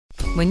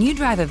When you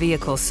drive a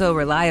vehicle so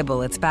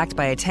reliable it's backed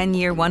by a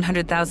 10-year,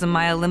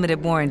 100,000-mile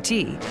limited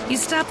warranty, you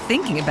stop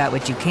thinking about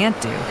what you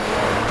can't do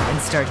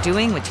and start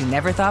doing what you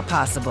never thought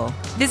possible.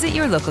 Visit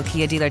your local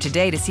Kia dealer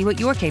today to see what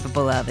you're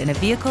capable of in a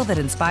vehicle that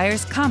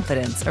inspires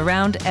confidence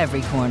around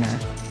every corner.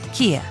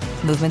 Kia,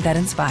 movement that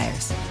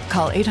inspires.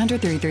 Call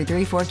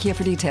 800-333-4KIA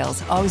for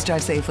details. Always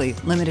drive safely.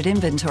 Limited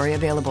inventory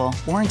available.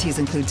 Warranties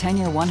include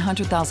 10-year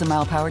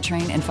 100,000-mile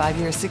powertrain and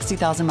 5-year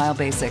 60,000-mile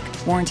basic.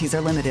 Warranties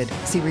are limited.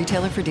 See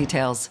retailer for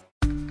details.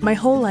 My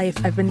whole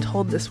life, I've been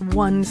told this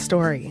one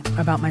story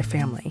about my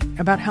family,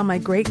 about how my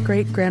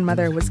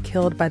great-great-grandmother was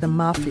killed by the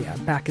mafia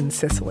back in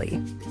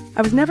Sicily.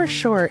 I was never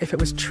sure if it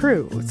was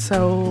true,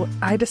 so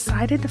I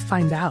decided to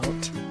find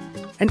out.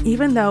 And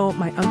even though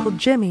my Uncle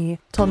Jimmy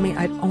told me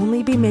I'd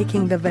only be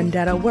making the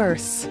vendetta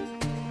worse,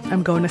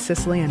 I'm going to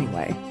Sicily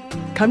anyway.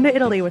 Come to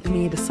Italy with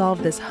me to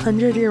solve this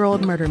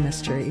 100-year-old murder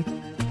mystery.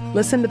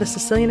 Listen to The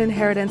Sicilian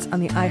Inheritance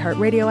on the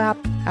iHeartRadio app,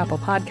 Apple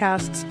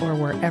Podcasts, or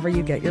wherever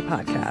you get your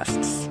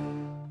podcasts.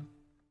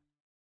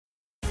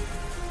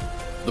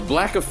 The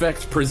Black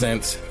Effect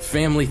presents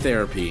Family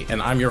Therapy,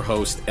 and I'm your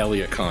host,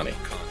 Elliot Connie.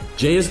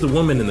 Jay is the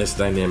woman in this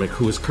dynamic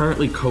who is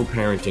currently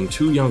co-parenting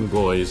 2 young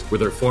boys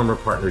with her former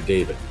partner,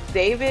 David.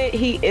 David,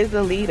 he is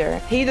a leader.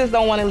 He just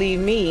don't want to leave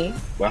me.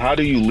 But how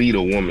do you lead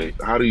a woman?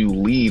 How do you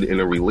lead in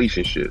a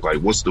relationship? Like,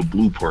 what's the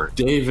blueprint?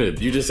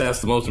 David, you just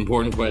asked the most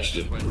important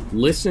question.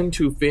 Listen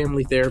to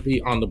Family Therapy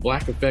on the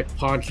Black Effect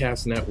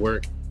Podcast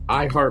Network,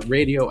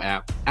 iHeartRadio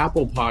app,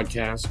 Apple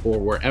Podcasts, or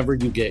wherever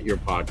you get your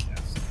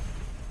podcasts.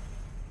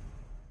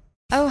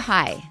 Oh,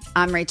 hi,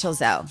 I'm Rachel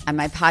Zoe, and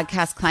my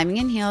podcast, Climbing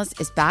in Heels,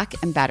 is back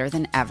and better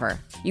than ever.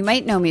 You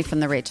might know me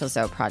from the Rachel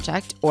Zoe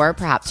Project, or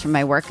perhaps from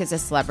my work as a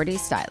celebrity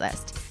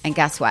stylist. And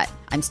guess what?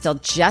 I'm still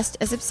just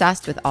as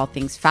obsessed with all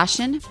things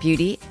fashion,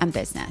 beauty, and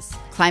business.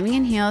 Climbing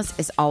in Heels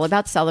is all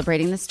about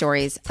celebrating the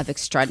stories of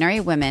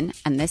extraordinary women,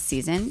 and this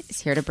season is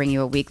here to bring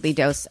you a weekly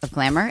dose of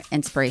glamour,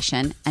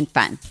 inspiration, and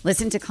fun.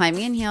 Listen to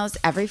Climbing in Heels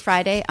every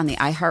Friday on the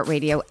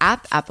iHeartRadio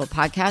app, Apple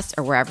Podcasts,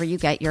 or wherever you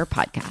get your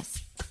podcasts.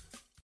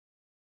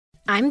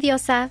 I'm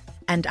Diosa.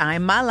 And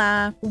I'm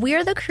Mala.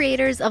 We're the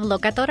creators of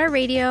Locatora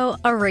Radio,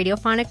 a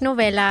radiophonic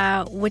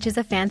novela, which is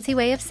a fancy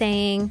way of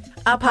saying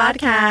a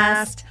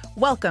podcast.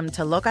 Welcome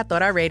to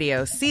Locatora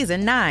Radio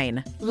Season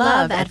 9.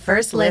 Love at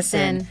First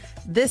Listen.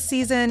 This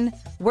season,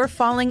 we're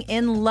falling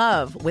in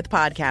love with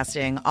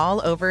podcasting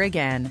all over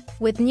again.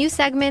 With new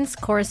segments,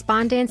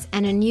 correspondence,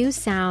 and a new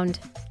sound.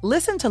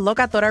 Listen to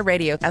Locatora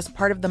Radio as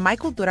part of the My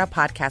Cultura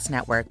Podcast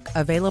Network,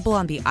 available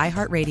on the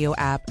iHeartRadio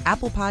app,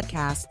 Apple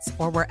Podcasts,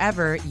 or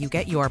wherever you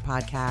get your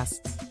podcasts.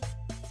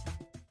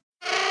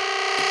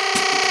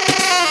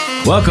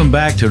 Welcome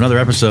back to another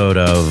episode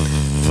of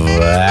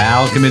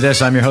Alchemy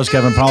This. I'm your host,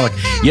 Kevin Pollak.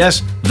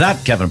 Yes,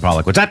 that Kevin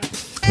Pollak. What's that?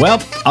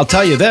 Well, I'll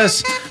tell you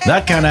this.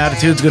 That kind of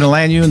attitude's going to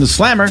land you in the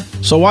slammer,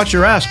 so watch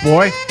your ass,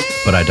 boy.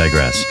 But I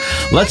digress.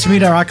 Let's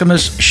meet our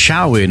alchemists,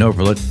 shall we? No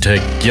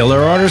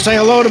particular order. Say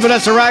hello to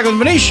Vanessa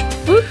Ragland. Manish,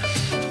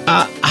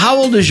 how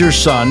old is your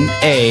son?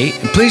 A,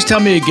 please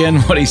tell me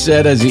again what he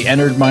said as he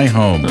entered my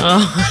home.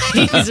 Oh,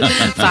 he's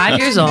 5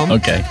 years old.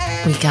 Okay.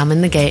 We come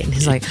in the gate and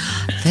he's like,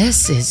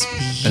 this is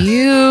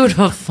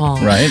beautiful.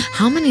 Right.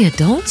 How many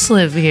adults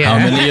live here? How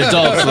many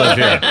adults live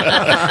here?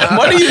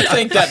 What do you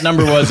think that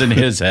number was in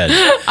his head?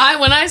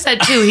 When I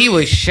said 2, he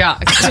was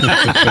shocked.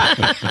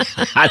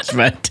 That's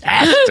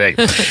fantastic.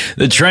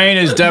 The train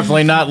is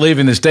definitely not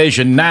leaving the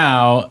station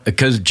now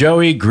because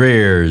Joey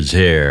Greer's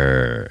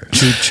here.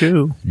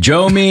 Choo-choo.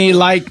 Joey,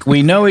 like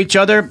we know each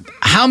other.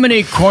 How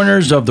many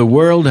corners of the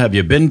world have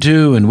you been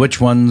to and which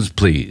ones,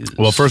 please?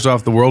 Well, first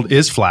off, the world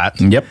is flat.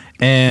 Yep.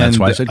 And that's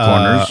why I said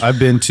corners. I've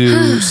been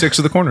to 6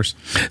 of the corners.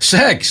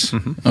 6?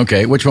 Mm-hmm.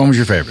 Okay. Which one was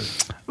your favorite?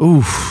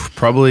 Ooh,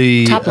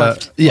 probably top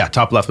left. Yeah,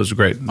 top left was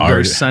great.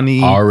 Very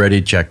sunny.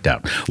 Already checked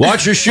out.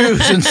 Watch your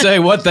shoes and say,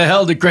 what the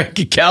hell did Greg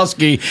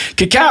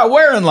Cacao,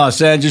 where in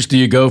Los Angeles do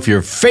you go for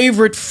your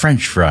favorite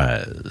French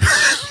fries?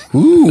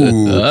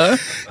 Ooh.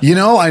 You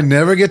know, I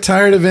never get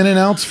tired of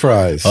In-N-Out's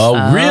fries.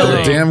 Oh, really?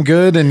 They're damn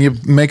good, and you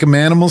make them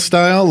animal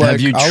style. Like,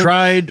 have you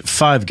tried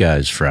Five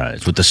Guys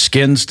fries with the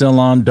skin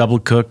still on, double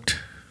cooked?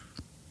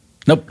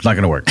 Nope, not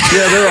going to work.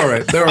 Yeah, they're all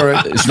right. They're all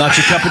right. It's not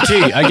your cup of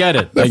tea. I get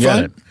it. I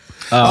get it.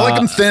 I like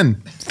them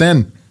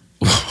thin.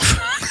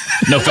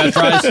 No fat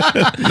fries?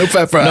 No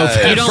fat fries. No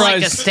fat you don't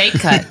fries. like a steak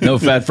cut. No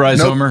fat fries,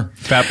 Nope. Homer?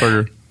 Fat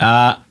burger.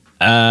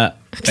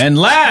 And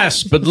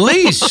last but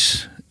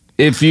least,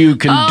 if you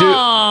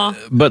can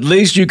but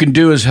least you can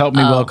do is help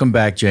me welcome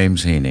back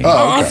James Heaney.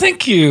 Oh,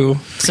 thank you.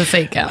 It's a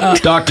fake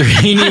out. Dr.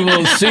 Heaney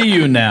will see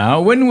you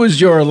now. When was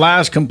your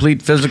last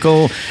complete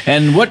physical,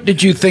 and what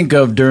did you think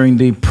of during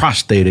the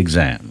prostate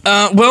exam?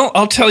 Well,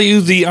 I'll tell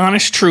you the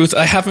honest truth.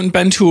 I haven't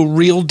been to a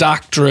real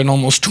doctor in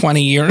almost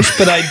 20 years,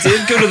 but I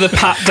did go to the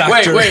pot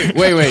doctor.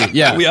 Wait.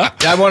 Yeah.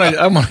 I want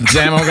to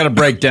examine. I'm going to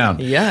break down.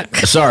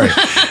 Yuck. Sorry.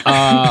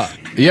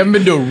 You haven't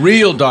been to a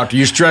real doctor.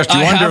 You stressed.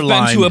 You I underlined.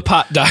 have been to a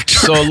pot doctor.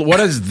 So what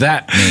does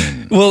that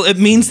mean? Well, it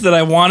means that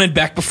I wanted,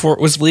 back before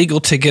it was legal,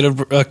 to get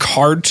a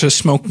card to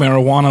smoke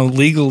marijuana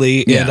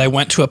legally, and I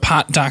went to a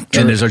pot doctor.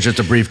 And is there just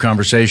a brief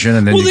conversation,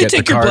 and then you they get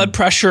take the your card? blood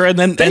pressure, and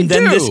then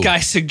this guy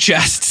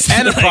suggests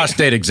and a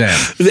prostate exam.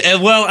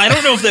 Well, I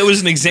don't know if that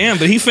was an exam,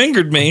 but he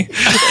fingered me,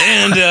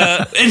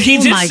 and he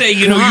did say,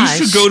 you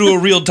should go to a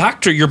real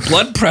doctor. Your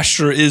blood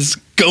pressure is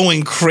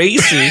going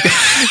crazy,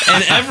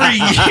 and every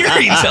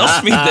year he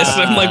tells me this,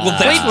 and I'm like, well,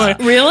 that's why.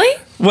 Really?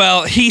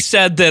 Well, he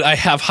said that I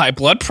have high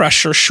blood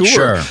pressure,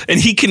 sure. And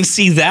he can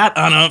see that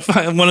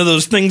on one of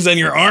those things on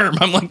your arm.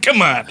 I'm like,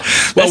 come on.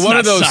 That's one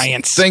not of those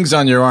science. things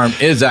on your arm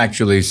is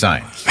actually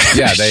science.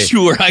 Yeah,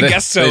 I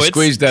guess so. They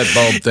squeeze that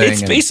bulb thing.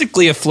 It's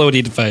basically a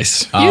floaty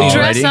device. You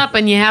dress up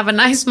and you have a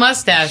nice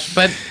mustache,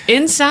 but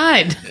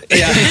inside.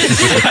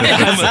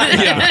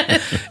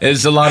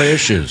 It's a lot of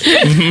issues.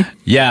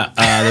 Yeah,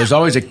 there's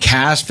always a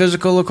CAS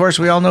physical, of course,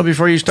 we all know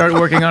before you start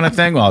working on a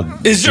thing. Well,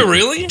 is there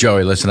really?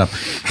 Joey, listen up.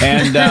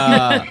 And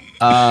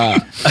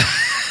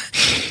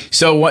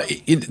so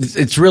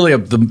it's really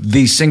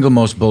the single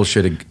most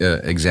bullshit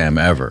exam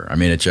ever. I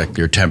mean, it checked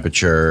your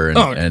temperature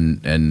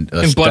and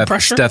blood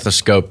pressure?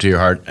 Stethoscope to your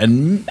heart,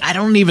 and I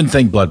don't even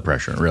think blood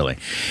pressure, really.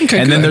 Okay,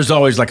 and then good. there's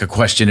always like a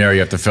questionnaire you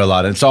have to fill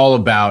out. And it's all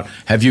about,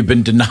 have you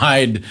been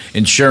denied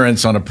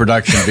insurance on a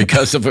production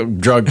because of a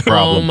drug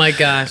problem? Oh my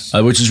gosh!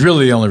 Which is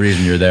really the only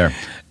reason you're there.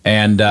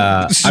 And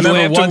I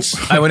remember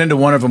once I went into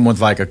one of them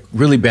with like a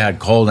really bad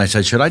cold, and I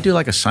said, should I do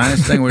like a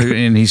sinus thing?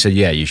 And he said,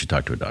 yeah, you should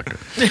talk to a doctor.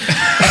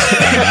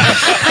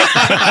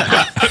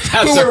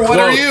 What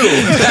are you?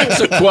 That's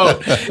a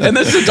quote. And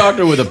this is a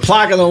doctor with a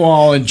plaque on the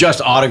wall and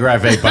just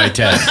autograph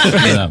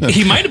 8x10.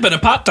 He might have been a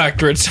pot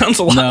doctor. It sounds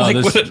a lot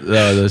like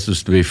this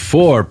was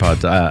before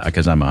pot,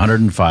 because I'm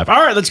 105. All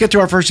right, let's get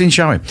to our first scene,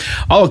 shall we?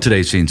 All of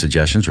today's scene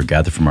suggestions were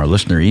gathered from our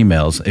listener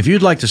emails. If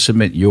you'd like to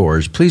submit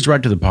yours, please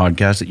write to the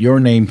podcast at your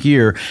name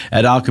here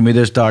at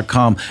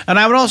alchemythis.com. And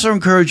I would also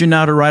encourage you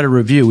now to write a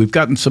review. We've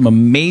gotten some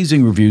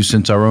amazing reviews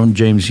since our own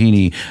James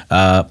Heaney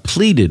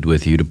pleaded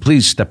with you to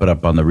please step it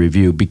up on the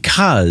review,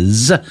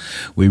 because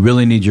we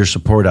really need your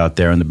support out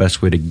there, and the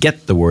best way to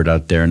get the word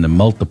out there and the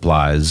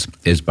multiplies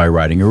is by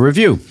writing a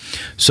review.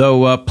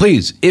 So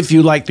please, if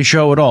you like the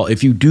show at all,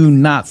 if you do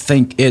not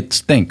think it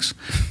stinks,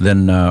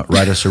 then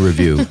write us a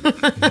review. In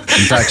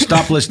fact,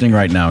 stop listening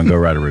right now and go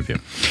write a review.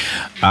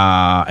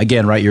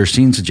 Again, write your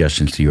scene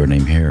suggestions to your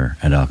name here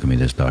at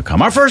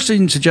alchemythis.com. Our first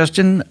scene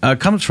suggestion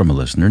comes from a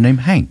listener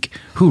named Hank,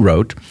 who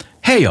wrote,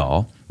 "Hey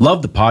y'all,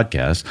 love the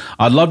podcast.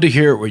 I'd love to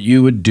hear what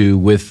you would do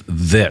with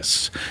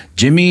this.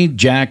 Jimmy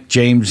Jack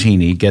James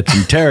Heaney gets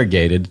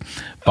interrogated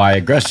by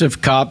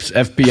aggressive cops,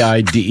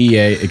 FBI,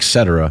 DEA,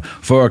 etc.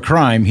 for a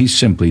crime he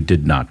simply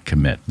did not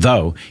commit,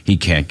 though he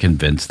can't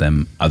convince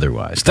them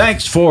otherwise.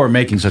 Thanks for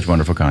making such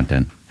wonderful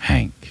content,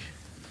 Hank."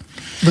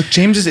 Look,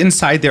 James is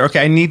inside there. Okay,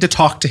 I need to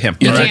talk to him.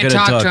 You can't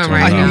talk to him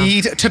right now. I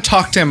need to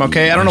talk to him,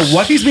 okay? I don't know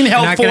what he's being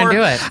held You're not for. gonna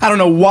do it. I don't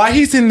know why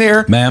he's in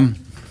there. Ma'am,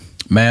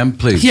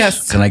 please.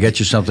 Yes. Can I get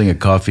you something, a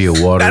coffee, a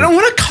water? I don't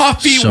want a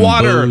coffee, some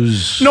water.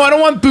 Booze, no, I don't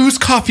want booze,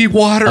 coffee,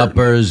 water.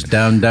 Uppers,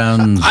 downs.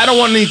 I don't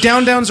want any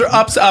downs or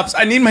ups.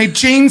 I need my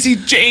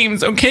Jamesy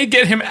James, okay?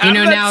 Get him out of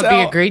that now would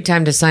be a great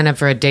time to sign up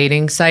for a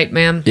dating site,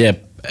 ma'am.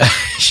 Yep.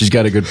 She's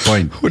got a good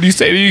point. What do you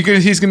say?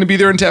 He's going to be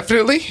there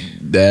indefinitely?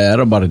 I don't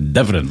know about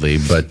indefinitely,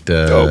 but...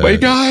 oh, my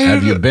God.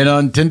 Have you been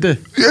on Tinder?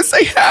 Yes,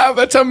 I have.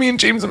 That's how me and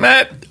James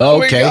met. Okay. Oh,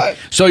 my God.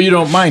 So you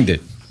don't mind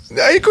it?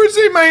 I could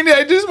say mind it.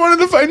 I just wanted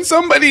to find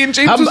somebody, and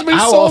James was my soulmate.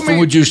 How often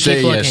would you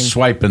say you're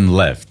swiping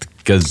left?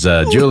 Because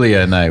Julia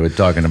and I were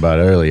talking about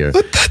earlier.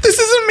 But this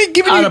isn't me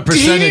giving on you a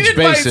percentage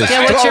basis.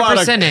 Yeah, what's your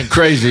percentage?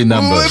 Crazy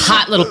number.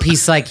 Hot little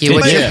piece like you.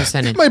 What's your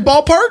percentage? My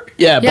ballpark?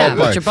 Yeah, yeah, ballpark.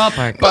 what's your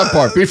ballpark?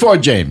 Ballpark before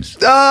James.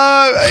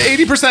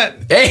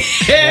 80%. Hey,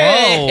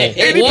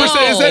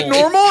 80%. Is that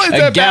normal? Is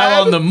that gal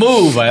bad? on the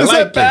move. I is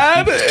like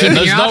that bad? Keeping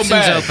There's your no options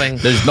bad. open.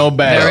 There's no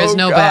bad. There is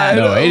no bad.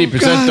 No,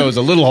 80% though is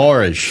a little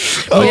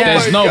whorish. But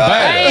there's no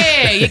bad.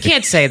 Hey, you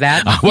can't say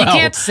that. Well, you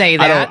can't say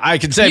that. I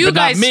can say it, you but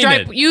not guys mean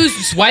stripe, it. You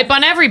swipe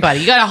on everybody.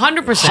 You got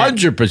 100%.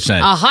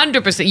 100%.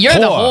 100%. You're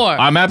the whore.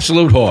 I'm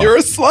absolute whore. You're a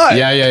slut.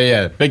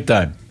 Yeah. Big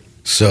time.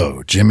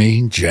 So,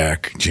 Jimmy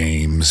Jack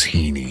James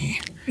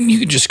Heaney. You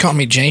could just call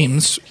me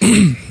James.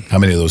 How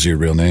many of those are your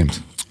real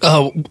names?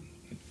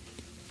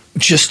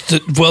 Just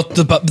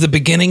the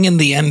beginning and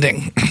the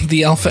ending.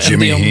 The alpha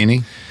Jimmy and the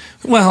Heaney?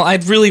 Well,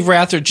 I'd really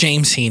rather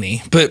James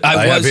Heaney, but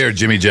I have here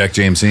Jimmy Jack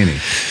James Heaney.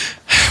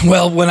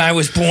 Well, when I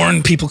was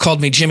born, people called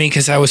me Jimmy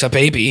because I was a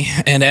baby,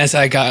 and as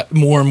I got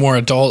more and more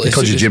adult, They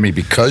called you Jimmy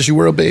because you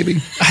were a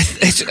baby?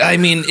 I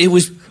mean, it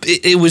was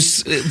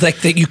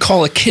like that. You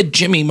call a kid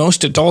Jimmy.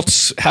 Most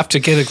adults have to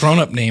get a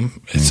grown-up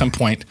name at some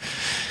point.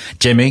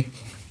 Jimmy,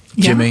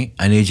 Yeah.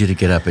 I need you to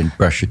get up and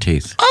brush your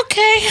teeth.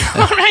 Okay,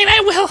 all right,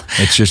 I will.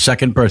 It's your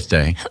second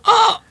birthday,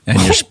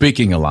 and you're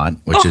speaking a lot,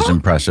 which is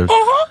impressive.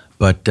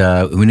 But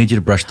we need you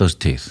to brush those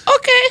teeth.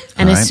 Okay.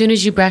 And All as right. soon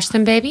as you brush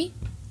them, baby,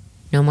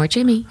 no more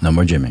Jimmy. No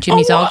more Jimmy.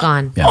 Jimmy's all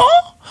gone. Yeah,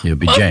 you'll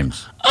be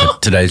James.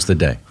 Today's the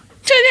day.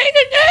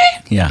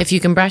 Today. Yeah. If you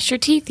can brush your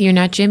teeth, you're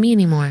not Jimmy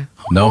anymore.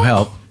 No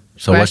help.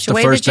 So Brush what's the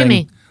away first the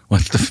Jimmy. thing?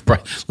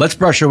 Let's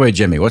brush away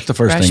Jimmy. What's the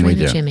first thing we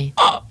do? Jimmy.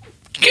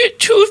 Get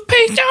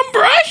toothpaste and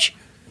brush.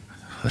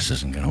 This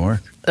isn't going to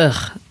work.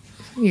 Ugh.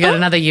 You got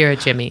another year,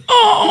 Jimmy.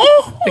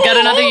 Oh. I got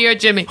another year,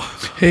 Jimmy.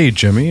 Hey,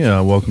 Jimmy.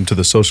 Welcome to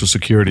the Social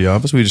Security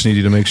office. We just need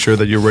you to make sure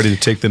that you're ready to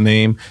take the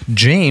name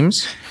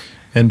James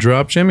and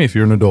drop Jimmy if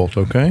you're an adult,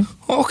 okay?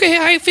 Okay,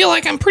 I feel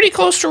like I'm pretty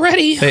close to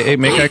ready. Hey,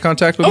 make eye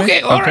contact with me.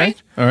 Okay, all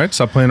right. All right,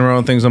 stop playing around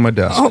with things on my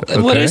desk. Oh,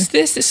 okay? What is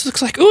this? This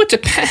looks like, it's a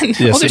pen.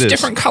 Yes, There's it is.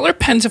 different color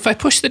pens if I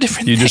push the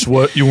different You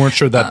thing. you weren't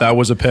sure that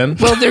was a pen?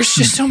 Well, there's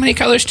just so many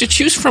colors to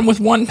choose from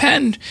with one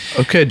pen.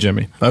 Okay,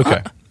 Jimmy.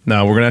 Okay.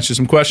 Now, we're going to ask you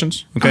some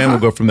questions, okay? And we'll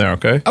go from there,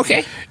 okay?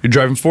 Okay. You're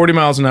driving 40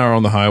 miles an hour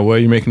on the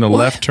highway. You're making a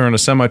left turn. A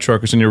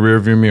semi-truck is in your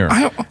rearview mirror.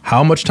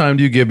 How much time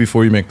do you give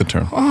before you make the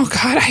turn? Oh,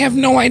 God, I have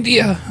no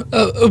idea.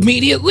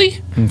 Immediately?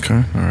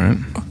 Okay, all right.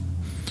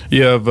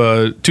 You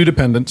have 2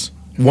 dependents,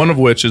 one of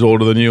which is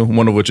older than you,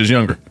 one of which is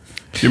younger.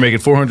 You're making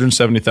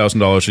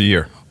 $470,000 a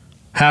year.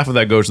 Half of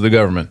that goes to the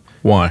government.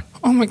 Why?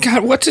 Oh, my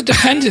God, what's a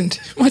dependent?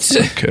 What's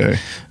a... Okay.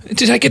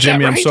 Did I get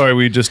Jimmy, that right? I'm sorry.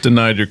 We just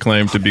denied your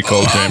claim to be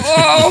called James.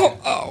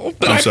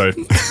 But I'm sorry.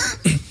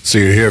 So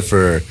you're here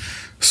for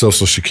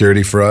Social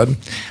Security fraud?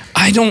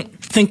 I don't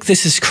think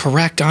this is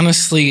correct,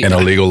 honestly. An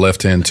illegal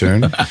left-hand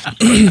turn?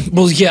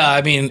 Well, yeah,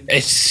 I mean,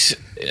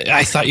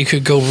 I thought you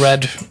could go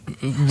red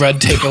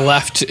take a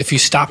left if you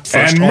stopped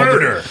first. And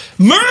murder.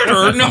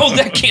 Murder? No,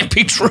 that can't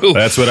be true.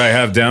 That's what I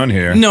have down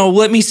here. No,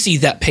 let me see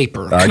that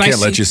paper. I can't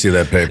let you see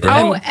that paper.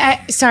 Oh,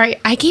 sorry.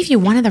 I gave you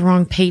one of the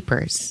wrong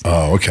papers.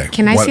 Oh, okay.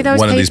 Can I see those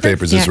One papers? of these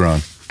papers is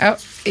wrong. Oh,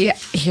 yeah.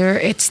 Here,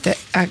 it's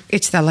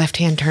the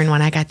left-hand turn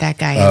one. I got that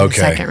guy in the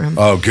second room.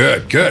 Oh,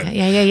 good.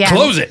 Yeah.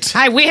 Close it.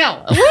 I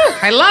will. Woo,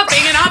 I love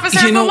being an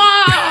officer of the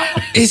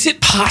law. Is it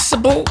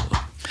possible?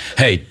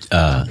 Hey,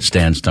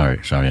 Stan, sorry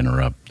to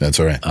interrupt. That's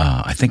all right.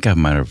 I think I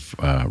might have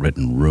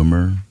written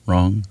rumor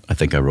wrong. I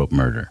think I wrote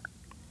murder.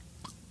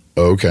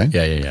 Okay.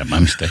 Yeah,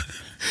 my mistake.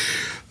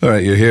 All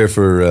right, you're here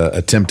for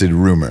attempted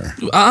rumor.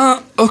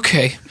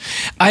 Okay.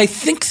 I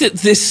think that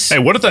this... Hey,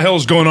 what the hell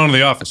is going on in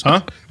the office,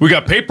 huh? We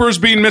got papers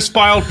being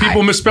misfiled,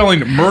 people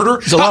misspelling murder.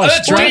 There's a lot of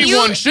That's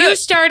stress. You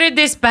started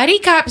this buddy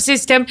cop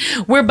system.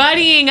 We're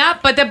buddying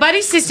up, but the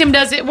buddy system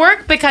doesn't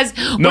work because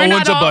No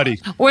one's a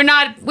buddy. We're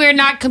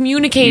not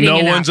communicating No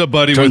enough. one's a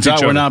buddy Turns with each out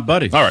other. we're not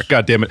buddies. All right,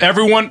 goddamn it.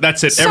 Everyone,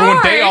 that's it.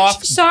 Everyone day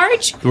off.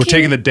 Sarge. We're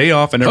taking the day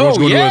off and everyone's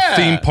going to a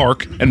theme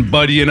park and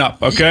buddying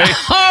up, okay? All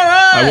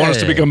right. I want us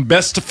to become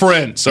best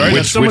friends, all right?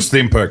 Which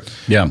theme park?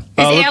 Yeah. Is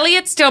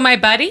Elliot still my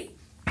buddy?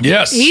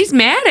 Yes. He's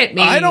mad at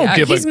me. I don't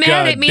give a He's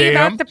mad at me goddamn.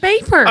 about the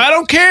paper. I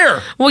don't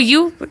care. Well,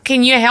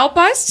 can you help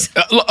us?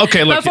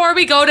 Okay, look. Before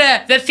we go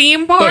to the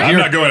theme park? I'm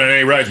not going on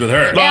any rides with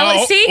her.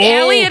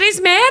 Elliot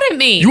is mad at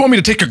me. You want me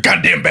to take your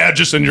goddamn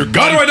badges and your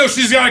gun? How do I know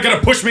she's going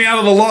to push me out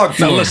of the log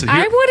flume? Now listen,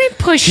 I wouldn't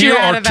push you here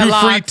out are of the 2 free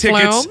log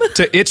tickets flume.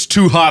 to It's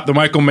Too Hot, the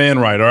Michael Mann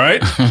ride, all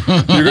right?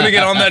 You're going to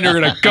get on that and you're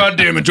going to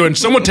goddamn enjoy it. And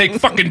someone take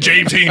fucking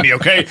James Heaney,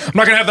 okay? I'm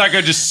not going to have that guy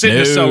just sit in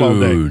his cell all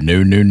day.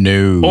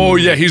 No. Oh,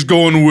 yeah, he's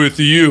going with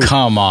you.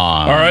 Come on.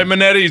 All right,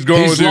 Manetti, he's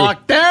going He's with you.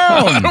 locked down.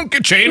 I don't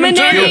get chained him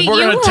to Manetti, you.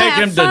 We're going you to take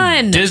have him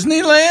fun. to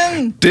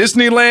Disneyland?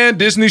 Disneyland,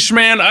 Disney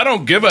Schman, I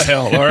don't give a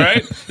hell, all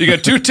right? You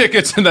got 2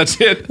 tickets and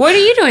that's it. What are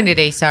you doing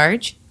today,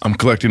 Sarge? I'm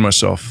collecting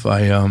myself.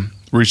 I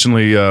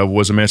recently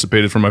was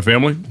emancipated from my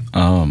family.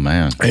 Oh,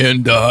 man.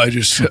 And I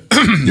just...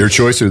 Your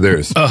choice or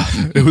theirs?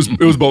 It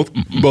was both.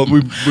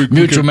 We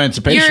Mutual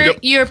emancipation.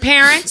 Your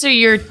parents or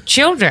your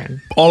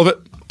children? All of it.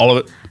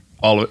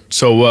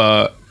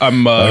 So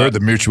I'm... I heard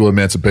that mutual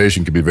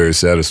emancipation can be very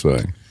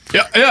satisfying.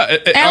 Yeah.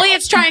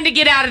 Elliot's trying to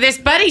get out of this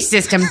buddy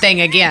system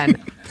thing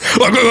again.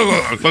 Look,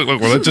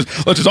 let's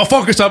just all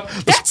focus up.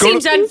 That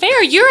seems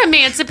unfair. You're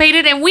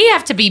emancipated and we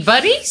have to be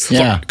buddies?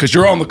 Yeah. Because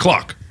you're on the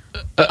clock.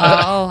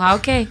 Oh,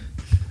 okay.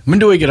 When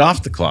do we get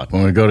off the clock?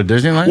 When we go to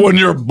Disneyland? When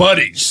you're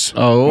buddies.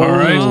 Oh. All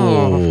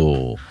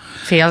right.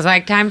 Feels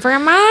like time for a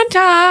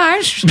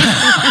montage.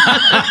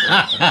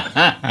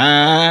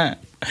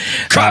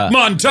 Cut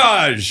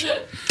montage.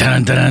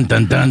 Dun, dun,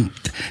 dun, dun,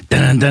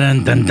 dun,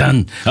 dun, dun,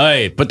 dun.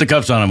 Hey, put the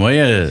cuffs on him, will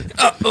you?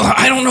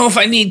 I don't know if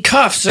I need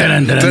cuffs.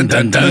 Dun, dun, dun,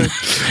 dun,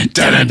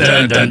 dun,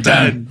 dun, dun,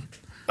 dun.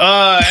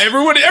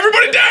 Everybody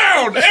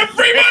down!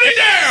 Everybody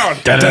down!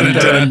 Dun, dun,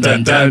 dun,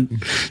 dun,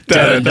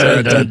 dun,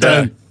 dun, dun,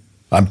 dun.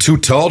 I'm too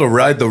tall to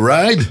ride the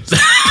ride?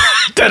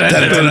 Dun,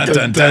 dun, dun,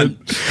 dun, dun,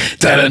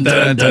 dun,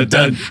 dun, dun,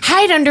 dun.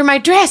 Hide under my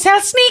dress. I'll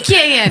sneak you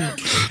in.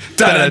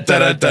 Dun,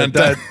 dun, dun,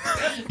 dun,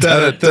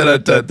 dun,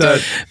 dun, dun, dun.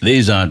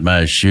 These aren't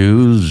my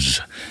shoes.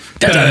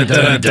 Dun,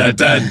 dun, dun,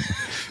 dun.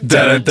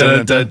 Dun,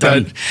 dun, dun,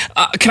 dun.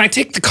 Can I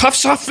take the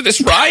cuffs off for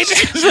this ride?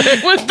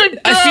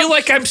 I feel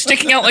like I'm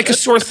sticking out like a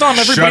sore thumb.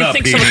 Everybody Shut up,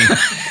 thinks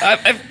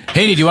I'm...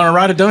 Haney, do you want to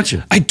ride it, don't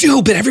you? I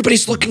do, but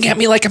everybody's looking at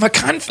me like I'm a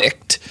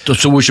convict.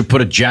 So we should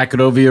put a jacket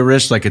over your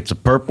wrist like it's a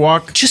perp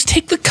walk? Just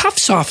take the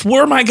cuffs off.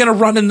 Where am I going to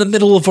run in the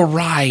middle of a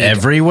ride?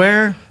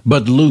 Everywhere,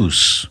 but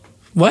loose.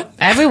 What?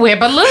 Everywhere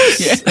but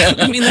loose.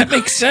 I mean, that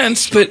makes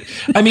sense, but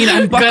I mean,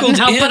 I'm buckled Couldn't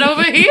help in. it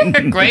over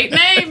here. Great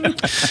name.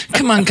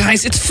 Come on,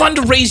 guys. It's fun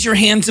to raise your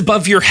hands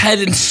above your head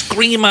and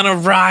scream on a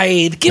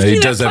ride. Give me He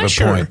that does have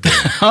pleasure. a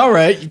point. All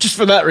right, just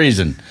for that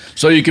reason.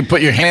 So you can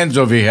put your hands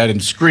over your head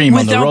and scream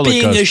on the Without roller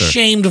being coaster.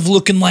 ashamed of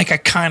looking like a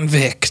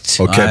convict.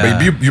 Okay,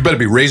 but you better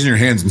be raising your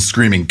hands and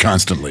screaming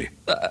constantly.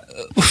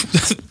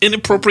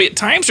 Inappropriate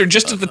times or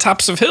just at the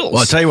tops of hills?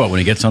 Well, I'll tell you what, when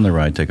he gets on the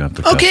ride, take off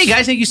the cuffs. Okay,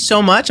 guys, thank you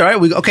so much. All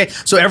right, okay.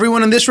 So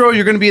everyone in this row,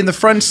 you're going to be in the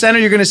front center.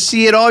 You're going to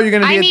see it all. You're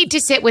going to be. I need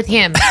to sit with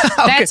him.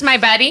 That's my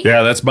buddy.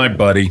 Yeah, that's my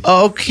buddy.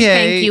 Okay.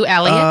 Thank you,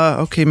 Elliot.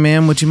 Okay,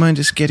 ma'am, would you mind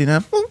just getting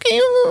up? Okay.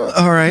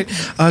 All right.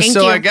 Thank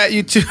so you. I got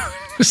you two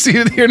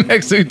seated here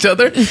next to each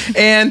other,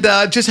 and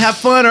just have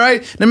fun. All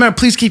right. No matter,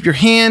 please keep your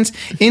hands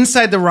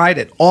inside the ride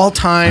at all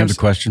times. I have a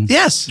question.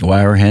 Yes.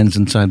 Why are hands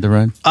inside the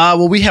ride?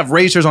 Well, we have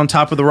razors on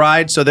top of the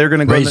ride, so they're going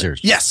to go.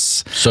 Razors?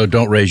 Yes. So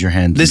don't raise your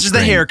hands. This and is the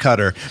scream. hair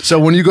cutter. So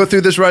when you go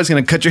through this ride, it's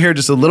going to cut your hair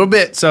just a little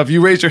bit. So if you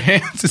raise your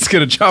hands, it's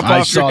going to chop I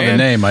off saw your the hand.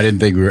 name. I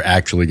didn't think we were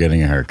actually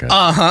getting a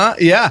haircut.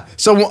 Yeah.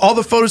 So all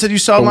the photos that you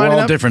saw But we're lining all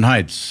up. different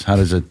heights. How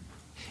does it?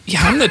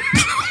 Yeah, I'm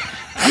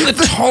the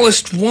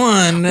tallest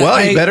one.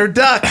 Well, you better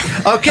duck.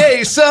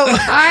 Okay, so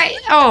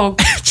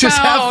just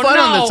have fun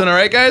on this one, all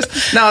right, guys?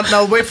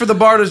 Now wait for the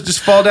bar to just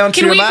fall down to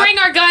Can your we lap. bring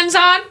our guns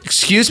on?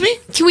 Excuse me?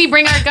 Can we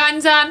bring our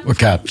guns on? We're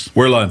cops.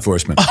 We're law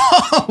enforcement.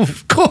 Oh,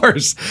 of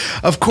course.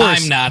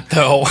 I'm not,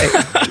 though.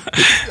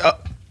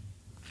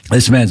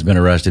 This man's been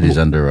arrested. He's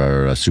under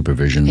our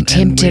supervision.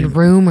 Attempted and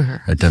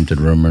rumor. Attempted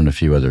rumor and a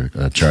few other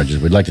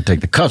charges. We'd like to take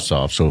the cuffs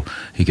off so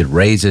he could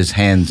raise his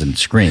hands and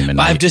scream.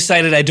 And I've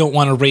decided I don't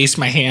want to raise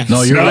my hands.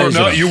 No, you're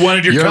raising them. you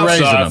wanted your You're cuffs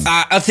raising off.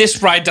 them.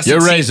 This ride doesn't You're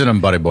seem- raising them,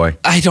 buddy boy.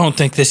 I don't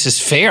think this is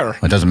fair.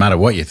 It doesn't matter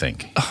what you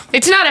think.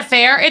 It's not a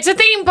fair. It's a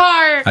theme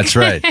park. That's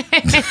right.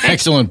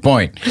 Excellent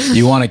point.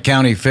 You want a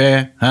county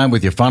fair, huh,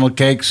 with your funnel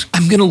cakes?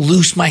 I'm going to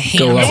loose my hands.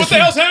 Go Hey, up. what the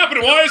hell's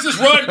happening? Why is this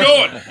ride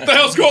going? What the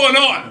hell's going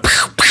on?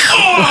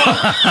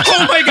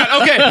 Oh my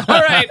God. Okay.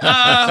 All right.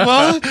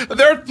 Well,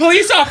 there are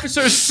police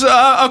officers.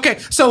 Okay.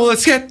 So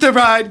let's get the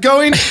ride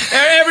going.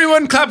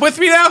 Everyone clap with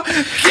me now.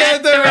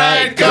 Get the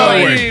ride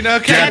going.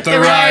 Okay. Get the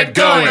ride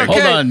going.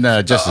 Okay. Hold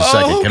on just a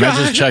second. Oh, Can I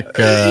just check?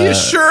 You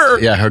sure?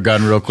 Yeah, her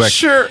gun real quick.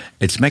 Sure.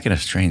 It's making a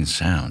strange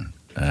sound.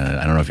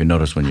 I don't know if you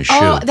noticed when you shoot.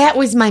 Oh, that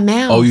was my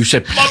mouth. Oh, you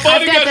said.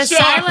 I've got the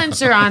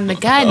silencer on the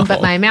gun,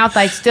 but my mouth,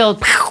 I still.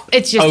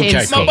 It's just Okay,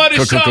 insane. cool. My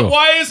buddy's Cool. shot.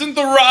 Why isn't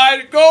the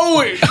ride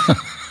going?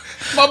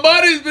 My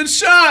buddy's been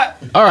shot.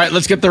 All right,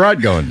 let's get the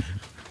ride going.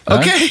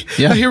 Okay.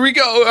 Yeah. Here we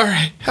go. All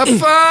right. Have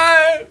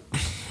fun.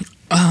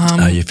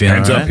 You feeling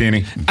Hands all up, right?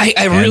 Peony.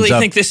 I really up.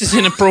 think this is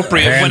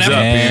inappropriate. Hands Whenever,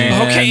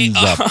 up, okay, hands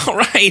up. all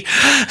right.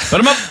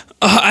 Put them up.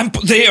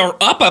 They are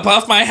up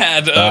above my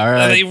head. All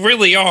right. They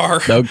really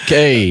are.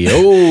 Okay.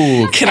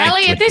 Oh, Can I?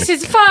 Elliot, this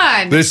is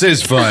fun. This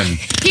is fun.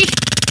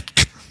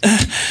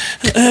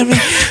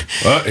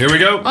 Here we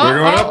go. We're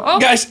going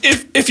up. Guys,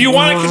 if you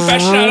want a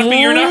confession out of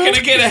me, you're not going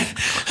to get it.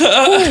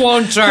 Who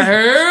wants a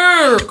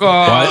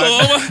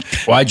haircut?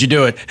 Why'd you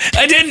do it?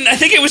 I didn't. I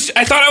think it was.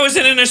 I thought I was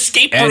in an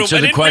escape room. Answer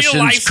I the didn't questions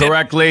realize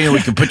correctly, and we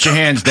can put your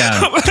hands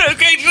down.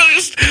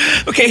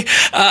 Okay.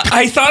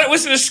 I thought it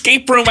was an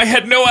escape room. I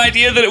had no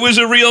idea that it was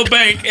a real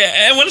bank.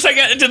 And once I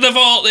got into the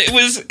vault,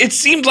 it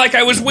seemed like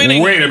I was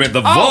winning. Wait a minute,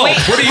 the vault? wait.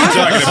 What are you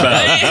talking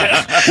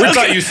about? We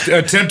thought you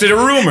attempted a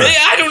rumor.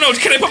 I don't know.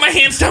 Can I put my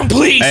hands down,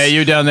 please? Hey,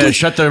 you down there,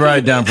 shut the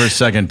ride down for a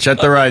second. Shut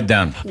the ride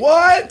down.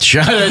 What?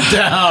 Shut it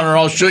down, or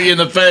I'll shoot you in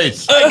the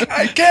face.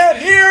 I can't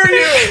hear you.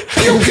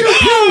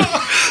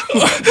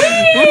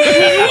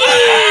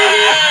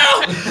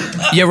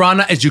 Your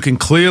Honor, as you can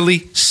clearly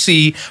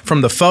see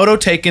from the photo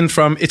taken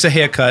from It's a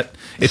Haircut,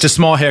 it's a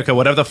small haircut,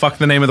 whatever the fuck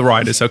the name of the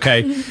ride is,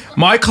 okay?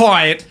 My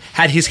client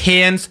had his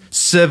hands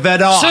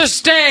severed off.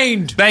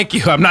 Sustained. Thank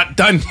you. I'm not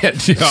done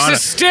yet, Your Honor.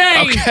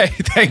 Sustained. Okay,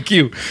 thank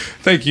you.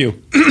 Thank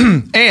you.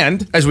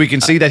 And as we can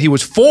see that he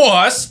was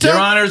forced. Your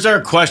Honor, is there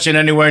a question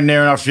anywhere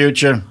near our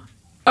future?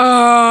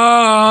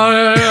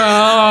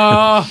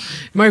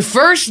 My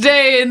first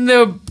day in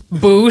the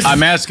booth.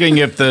 I'm asking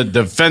if the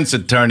defense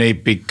attorney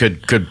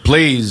could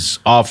please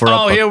offer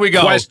up here we a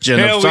go. question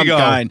Here of we some go.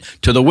 kind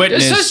to the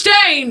witness.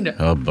 Sustained.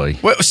 Oh, boy.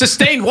 Wait,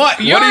 sustained what?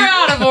 You're What are you-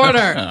 out of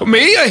order.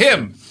 Me or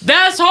him?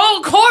 This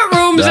whole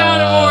courtroom's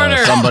out of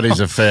order. Somebody's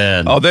a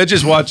fan. Oh, they're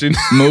just watching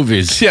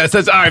movies. Yes,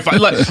 that's all right. Fine.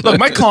 Look,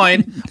 my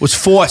client was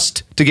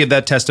forced to give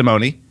that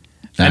testimony,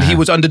 and he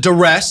was under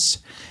duress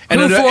and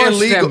Who under forced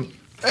illegal. him?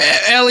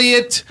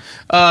 Elliot,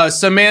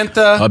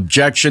 Samantha.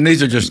 Objection.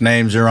 These are just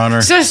names, Your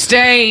Honor.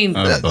 Sustained.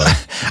 Oh, boy.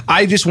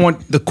 I just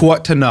want the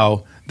court to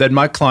know that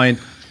my client,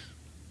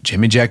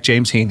 Jimmy Jack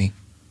James Heaney,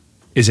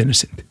 is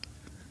innocent.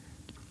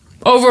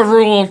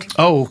 Overruled.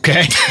 Oh,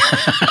 okay.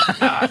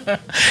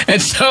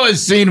 And so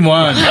is scene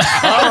one.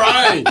 All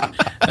right.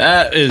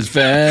 That is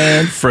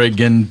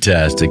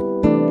fan-friggin-tastic.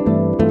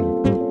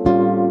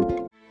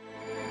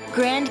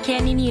 Grand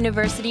Canyon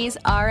University's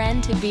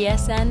RN to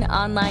BSN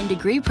online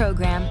degree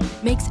program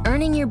makes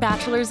earning your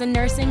bachelor's in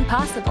nursing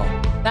possible.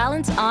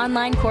 Balance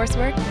online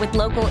coursework with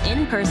local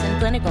in-person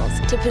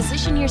clinicals to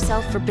position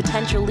yourself for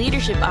potential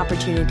leadership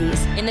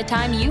opportunities in the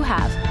time you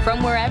have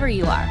from wherever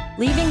you are,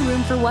 leaving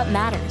room for what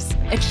matters.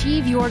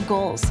 Achieve your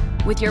goals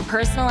with your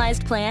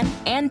personalized plan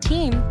and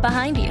team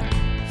behind you.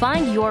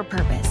 Find your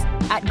purpose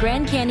at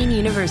Grand Canyon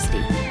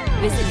University.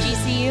 Visit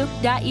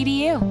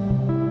gcu.edu.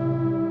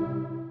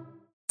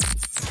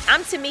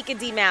 I'm Tamika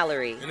D.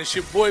 Mallory. And it's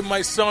your boy,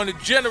 my son, the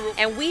General.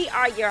 And we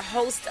are your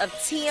hosts of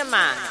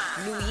TMI.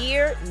 New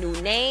year, new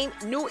name,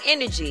 new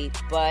energy,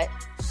 but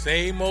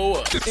same old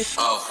us.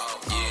 Oh,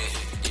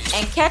 yeah.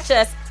 And catch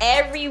us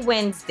every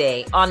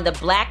Wednesday on the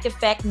Black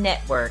Effect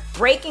Network,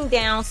 breaking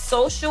down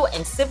social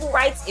and civil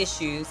rights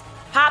issues,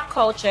 pop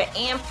culture,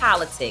 and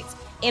politics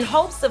in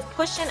hopes of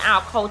pushing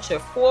our culture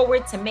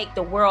forward to make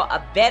the world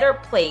a better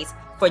place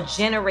for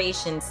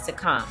generations to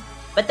come.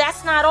 But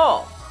that's not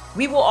all.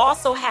 We will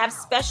also have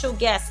special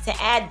guests to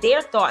add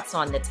their thoughts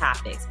on the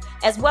topics,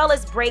 as well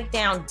as break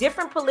down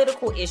different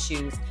political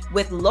issues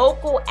with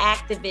local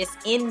activists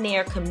in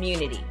their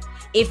community.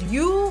 If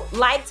you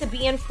like to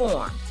be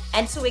informed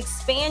and to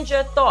expand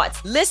your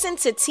thoughts, listen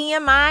to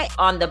TMI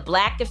on the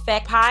Black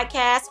Effect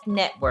Podcast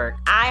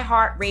Network,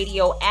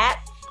 iHeartRadio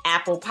app,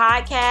 Apple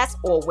Podcasts,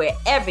 or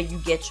wherever you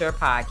get your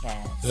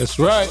podcasts. That's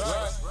right.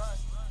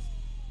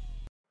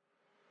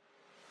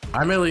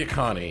 I'm Elliot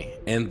Connie,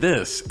 and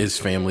this is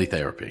Family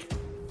Therapy.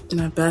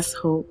 My best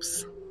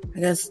hopes,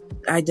 I guess,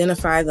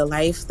 identify the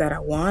life that I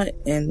want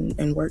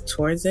and work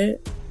towards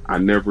it. I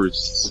never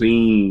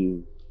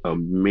seen a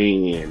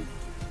man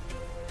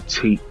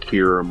take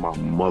care of my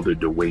mother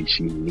the way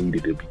she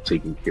needed to be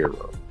taken care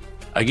of.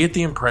 I get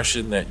the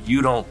impression that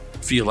you don't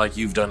feel like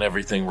you've done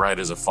everything right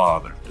as a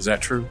father. Is that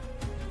true?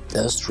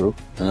 That's true,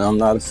 and I'm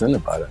not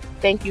offended by that.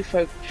 Thank you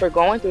for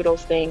going through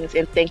those things,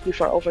 and thank you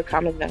for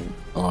overcoming them.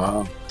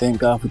 Wow. Thank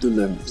God for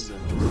deliverance.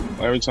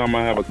 Every time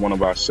I have one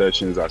of our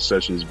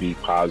sessions be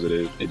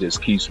positive. It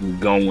just keeps me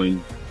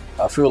going.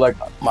 I feel like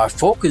my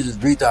focus is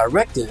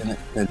redirected in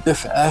a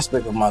different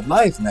aspect of my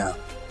life now.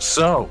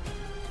 So,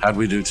 how'd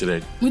we do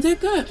today? We did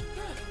good.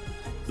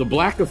 The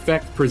Black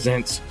Effect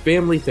presents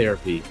Family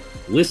Therapy.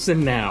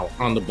 Listen now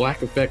on the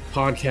Black Effect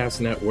Podcast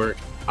Network,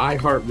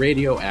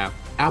 iHeartRadio app,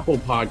 Apple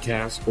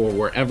Podcasts, or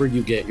wherever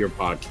you get your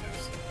podcasts.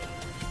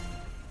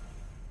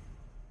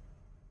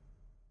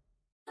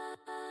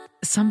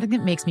 Something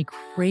that makes me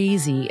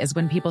crazy is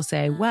when people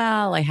say,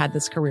 well, I had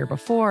this career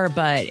before,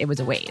 but it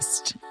was a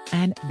waste.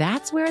 And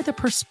that's where the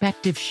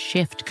perspective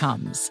shift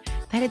comes,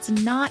 that it's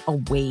not a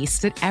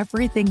waste, that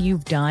everything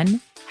you've done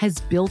has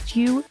built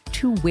you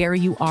to where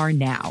you are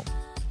now.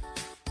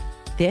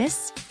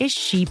 This is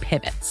She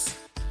Pivots,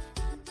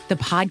 the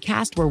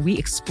podcast where we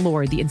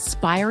explore the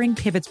inspiring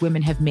pivots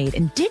women have made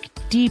and dig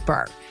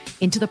deeper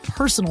into the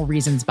personal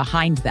reasons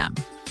behind them.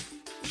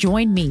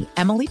 Join me,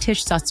 Emily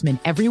Tish Sussman,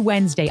 every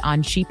Wednesday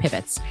on She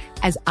Pivots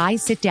as I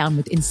sit down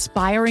with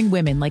inspiring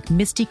women like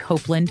Misty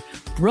Copeland,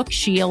 Brooke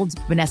Shields,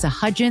 Vanessa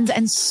Hudgens,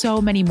 and so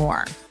many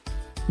more.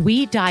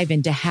 We dive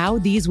into how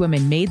these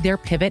women made their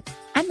pivot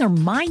and their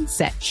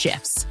mindset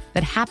shifts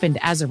that happened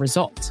as a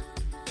result.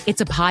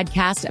 It's a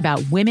podcast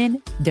about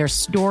women, their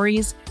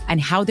stories,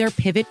 and how their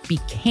pivot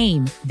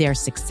became their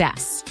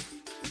success.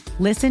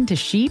 Listen to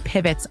She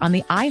Pivots on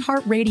the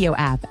iHeartRadio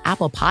app,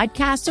 Apple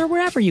Podcasts, or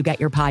wherever you get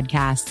your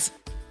podcasts.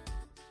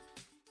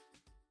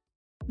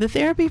 The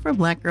Therapy for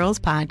Black Girls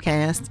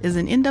podcast is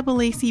an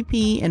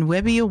NAACP and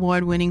Webby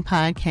Award-winning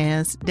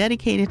podcast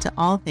dedicated to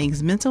all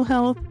things mental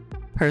health,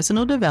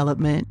 personal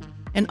development,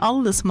 and all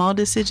of the small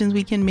decisions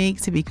we can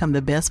make to become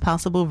the best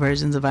possible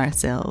versions of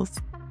ourselves.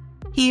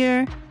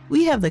 Here,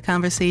 we have the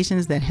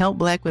conversations that help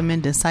Black women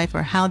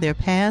decipher how their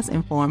past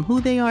inform who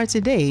they are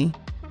today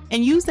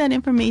and use that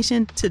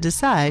information to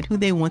decide who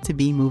they want to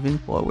be moving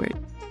forward.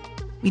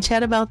 We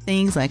chat about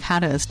things like how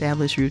to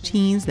establish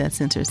routines that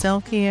center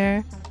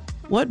self-care,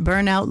 what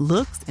burnout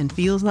looks and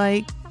feels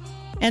like,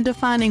 and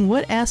defining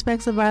what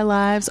aspects of our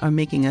lives are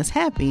making us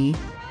happy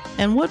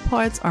and what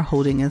parts are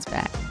holding us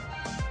back.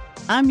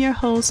 I'm your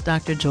host,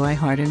 Dr. Joy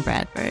Harden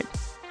Bradford,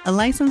 a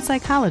licensed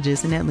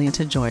psychologist in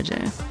Atlanta,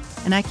 Georgia,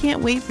 and I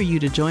can't wait for you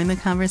to join the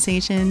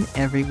conversation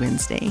every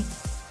Wednesday.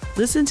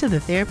 Listen to the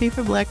Therapy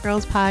for Black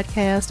Girls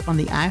podcast on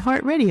the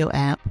iHeartRadio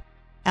app,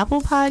 Apple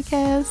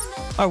Podcasts,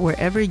 or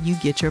wherever you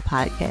get your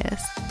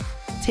podcasts.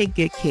 Take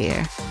good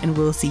care, and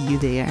we'll see you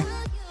there.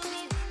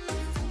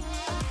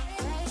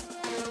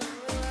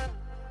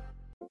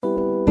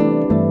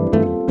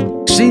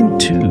 Scene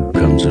 2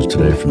 comes us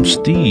today from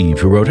Steve,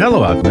 who wrote,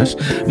 "Hello, Alchemist.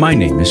 My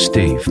name is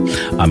Steve.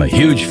 I'm a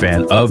huge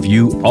fan of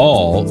you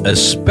all,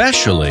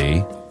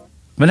 especially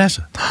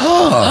Vanessa.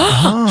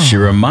 She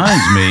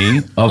reminds me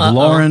of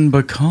Lauren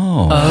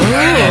Bacall.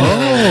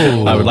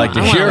 I would like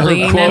to hear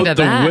her quote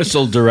the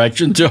whistle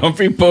direction to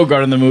Humphrey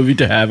Bogart in the movie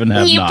To Have and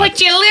Have You Not.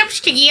 put your lips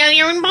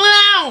together and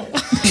blow.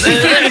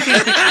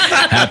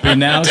 Happy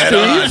now,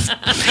 Steve?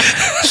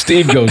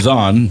 Steve goes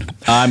on,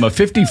 I'm a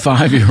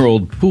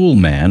 55-year-old pool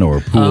man or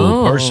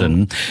pool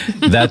person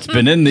that's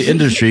been in the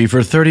industry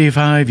for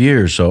 35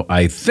 years, so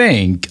I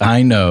think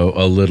I know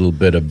a little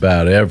bit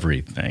about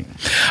everything.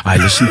 I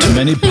listen to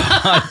many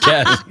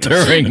podcasts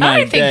during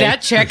my I think day.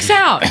 that checks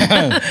out.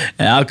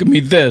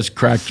 Alchemy This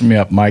cracks me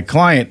up. My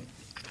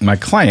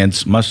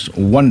clients must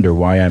wonder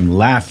why I'm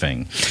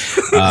laughing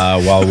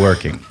while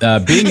working.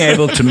 Being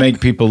able to make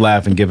people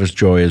laugh and give us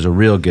joy is a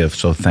real gift,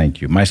 so thank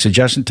you. My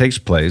suggestion takes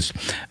place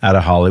at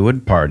a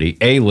Hollywood party.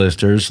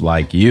 A-listers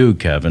like you,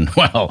 Kevin,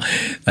 well,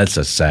 that's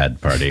a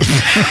sad party.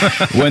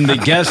 When the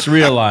guests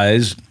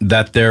realize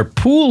that their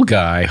pool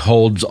guy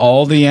holds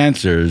all the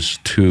answers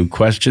to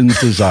questions,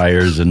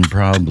 desires, and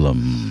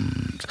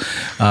problems.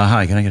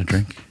 Hi, can I get a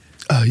drink?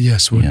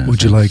 Yes.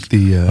 Would you like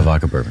the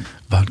vodka bourbon?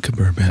 Vodka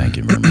bourbon. Thank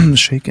you very much.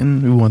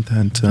 Shaken? We want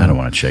that. I don't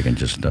want it shaken,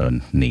 just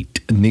neat.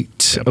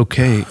 Neat.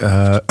 Okay.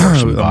 Pour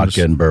some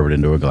vodka and bourbon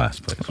into a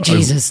glass, please.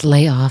 Jesus,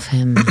 lay off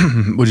him.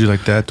 Would you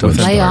like that?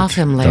 Lay off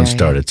him, Larry. Don't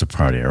start. It's a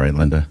party, all right,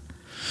 Linda?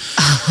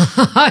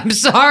 I'm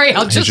sorry.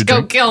 I'll just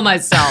go kill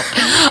myself.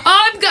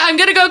 I'm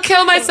going to go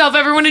kill myself.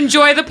 Everyone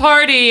enjoy the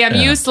party. I'm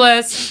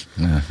useless.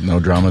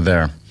 No drama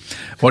there.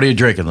 What are you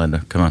drinking,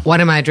 Linda? Come on. What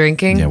am I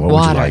drinking? Yeah, what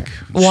water. would you like?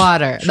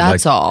 Water.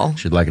 That's all.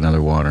 She'd like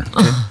another water.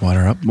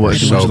 Water up. What We're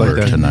would you sober like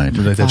that? tonight. Would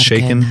you like that Vodka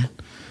shaken? in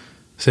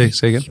Say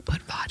again. You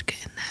put vodka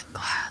in that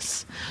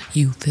glass.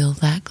 You fill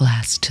that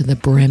glass to the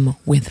brim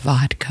with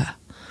vodka.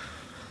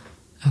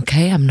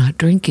 Okay? I'm not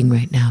drinking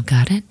right now.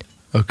 Got it?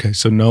 Okay,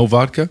 so no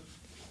vodka?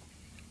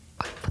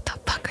 What the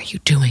fuck are you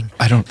doing?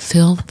 I don't...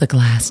 Fill the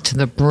glass to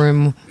the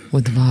brim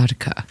with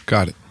vodka.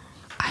 Got it.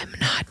 I'm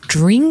not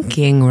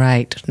drinking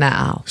right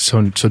now.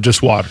 So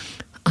just water.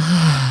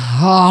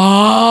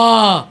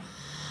 Oh.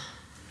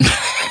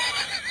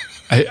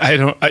 I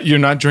don't... you're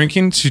not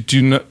drinking? So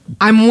do not...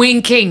 I'm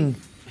winking.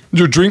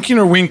 You're drinking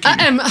or winking?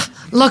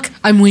 Look,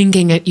 I'm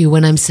winking at you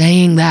when I'm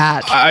saying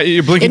that.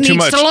 You're blinking too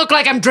much. It needs to look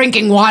like I'm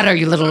drinking water,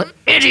 you little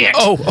idiot.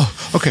 Oh,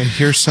 okay.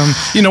 Here's some...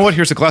 You know what?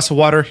 Here's a glass of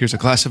water. Here's a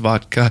glass of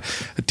vodka.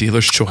 A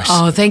dealer's choice.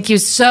 Oh, thank you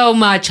so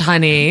much,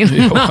 honey.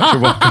 You're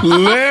welcome.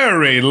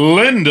 Larry,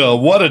 Linda,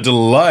 what a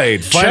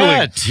delight.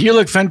 Chet, you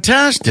look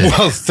fantastic.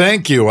 Well,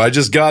 thank you. I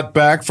just got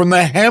back from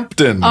the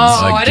Hamptons. Oh,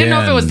 I didn't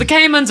know if it was the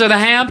Caymans or the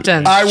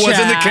Hamptons. I was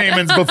in the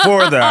Caymans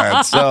before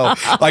that. So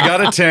I got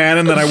a tan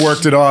and then I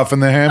worked it off in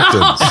the Hamptons.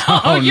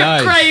 Oh,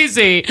 you're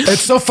crazy.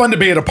 It's so fun to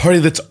be at a party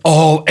that's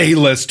all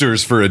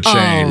A-listers for a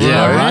change.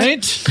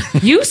 right?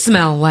 You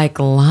smell like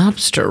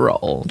lobster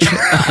roll.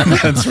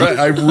 That's right.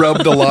 I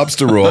rubbed a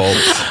lobster roll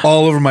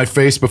all over my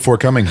face before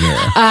coming here.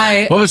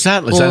 What was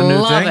that? Was that a new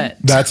love thing? it.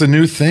 That's a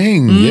new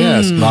thing.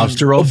 Yes.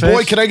 Lobster roll face?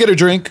 Boy, can I get a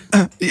drink?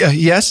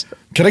 Yes?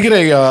 Can I get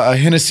a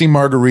Hennessy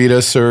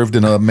margarita served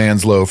in a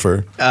man's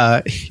loafer?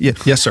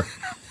 Yes, sir.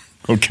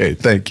 Okay,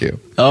 thank you.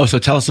 Oh, so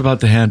tell us about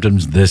the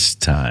Hamptons this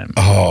time.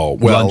 Oh,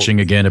 well. Lunching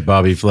again at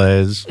Bobby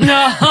Flay's.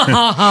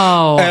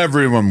 No.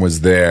 Everyone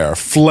was there.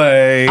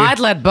 Flay. I'd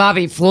let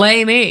Bobby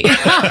flay me. And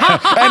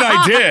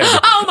I did.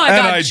 Oh, my and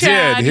God, I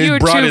Chad, did. He you're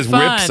brought too his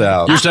fun. whips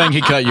out. You're saying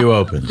he cut you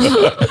open.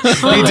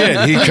 He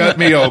did. He cut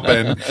me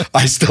open.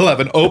 I still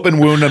have an open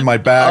wound on my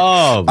back.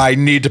 Oh, I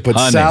need to put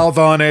honey. salve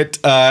on it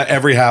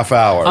every half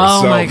hour.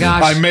 Oh, so my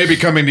gosh. I may be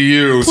coming to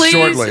you Please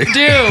shortly.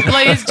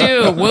 Please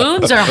do.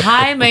 Wounds are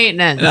high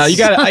maintenance. Now you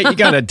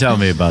got to tell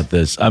me about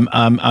this.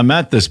 I'm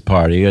at this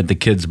party, at the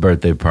kids'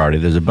 birthday party.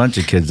 There's a bunch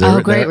of kids there.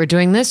 Oh, great. We're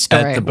doing this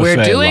story. at the We're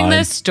buffet doing line.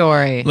 this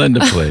story.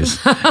 Linda, please.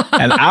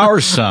 And our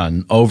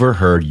son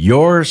overheard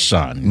your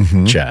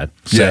son, Chad,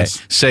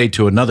 say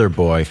to another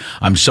boy,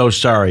 "I'm so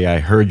sorry. I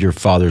heard your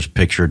father's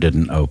picture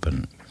didn't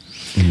open."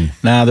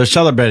 Now they're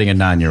celebrating a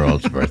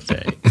 9-year-old's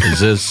birthday. Is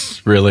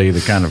this really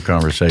the kind of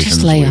conversations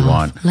Just lay we off.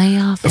 want? Lay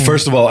off.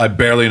 First of all, I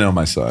barely know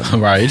my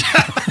son. Right?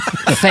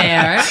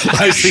 Fair.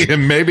 I see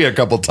him maybe a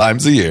couple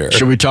times a year.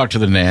 Should we talk to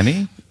the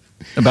nanny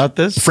about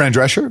this? Fran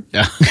Drescher?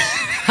 Yeah.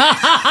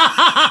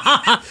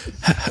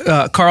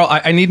 Carl,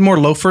 I need more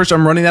loafers.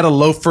 I'm running out of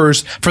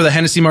loafers for the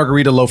Hennessy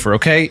Margarita loafer,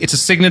 okay? It's a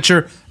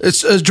signature.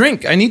 It's a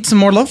drink. I need some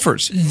more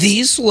loafers.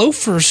 These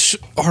loafers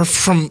are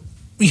from,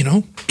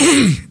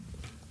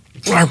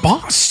 our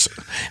boss.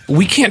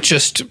 We can't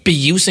just be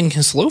using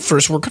his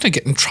loafers. We're going to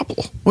get in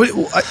trouble.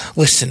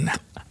 Listen,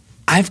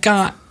 I've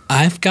got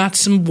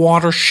some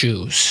water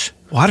shoes.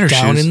 Water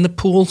down shoes? in the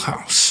pool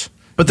house.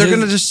 But they're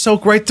going to just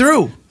soak right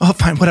through. Oh,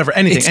 fine, whatever.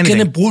 Anything. It's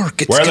going to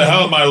work. Where the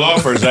hell are my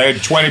loafers? I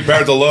had 20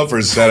 pairs of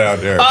loafers set out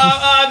here.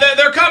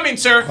 They're coming,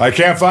 sir. I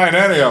can't find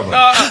any of them.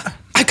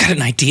 I got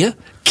an idea.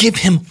 Give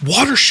him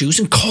water shoes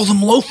and call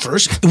them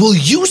loafers. We'll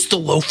use the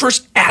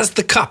loafers as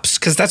the cups,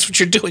 because that's what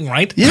you're doing,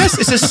 right? Yes,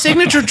 it's a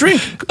signature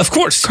drink. Of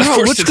course. Carl, of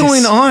course what's it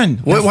going is. on?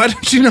 Why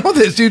don't you know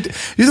this, dude?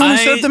 You're the one who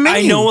set up the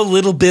menu. I know a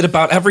little bit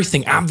about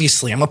everything,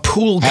 obviously. I'm a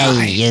pool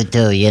guy. Hey, you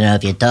too.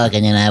 If you're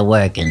talking, you're not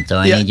working, so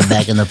I need you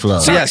back on the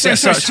floor. Sorry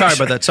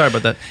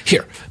about that.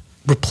 Here,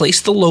 replace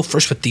the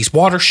loafers with these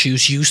water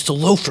shoes. Use the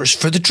loafers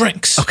for the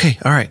drinks. Okay,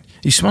 all right.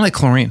 You smell like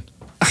chlorine.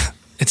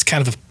 It's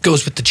kind of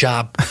goes with the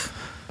job.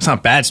 It's not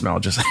a bad smell,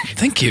 just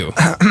Thank you.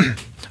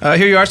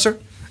 here you are, sir.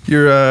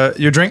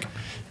 Your drink.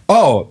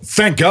 Oh,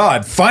 thank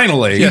God!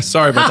 Finally. Yes,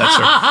 sorry about that,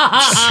 sir.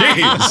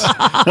 Jeez.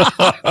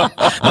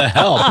 The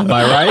help, am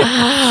I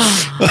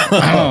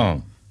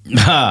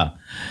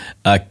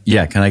right?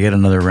 Yeah, can I get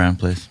another round,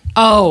 please?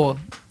 Oh,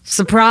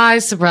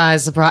 surprise,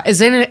 surprise, surprise.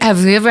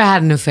 Have you ever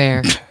had an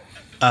affair?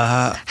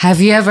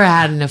 Have you ever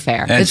had an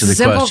affair? Answer It's a the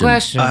simple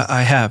question. question.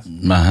 I have.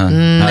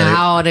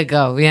 How'd it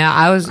go? Yeah,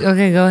 I was.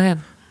 Okay, go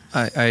ahead.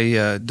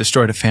 I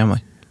destroyed a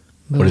family.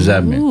 What does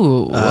that mean?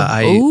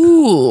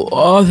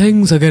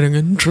 Things are getting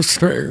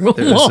interesting.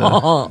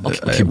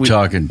 Keep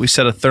talking. We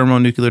set a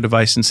thermonuclear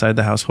device inside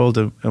the household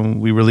and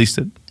we released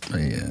it.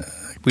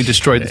 We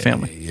destroyed the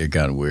family. You're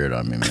kind of weird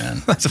on me,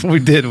 man. That's what we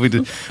did. We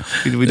This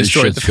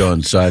destroyed shit's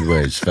going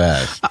sideways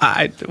fast.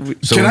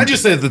 Can I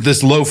just say that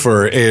this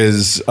loafer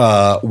is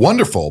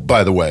wonderful,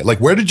 by the way? Like,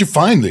 where did you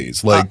find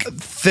these? Like,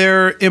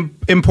 they're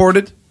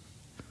imported.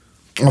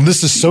 Oh,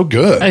 this is so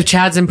good. If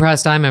Chad's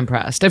impressed, I'm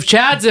impressed. If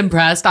Chad's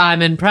impressed,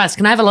 I'm impressed.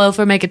 Can I have a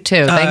loafer? Make it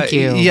 2. Thank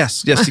you.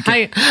 Yes, you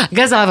can. I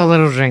guess I'll have a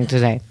little drink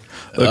today.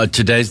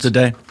 Today's the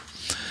day?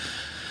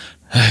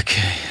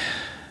 Okay.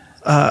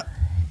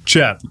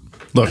 Chad,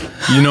 look,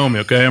 you know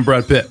me, okay? I'm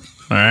Brad Pitt,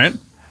 all right?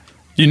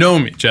 You know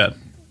me, Chad.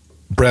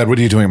 Brad, what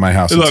are you doing at my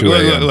house at 2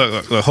 a.m.?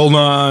 Look, hold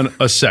on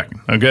a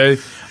second, okay?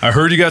 I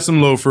heard you got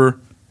some loafer.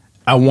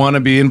 I want to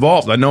be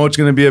involved. I know it's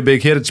going to be a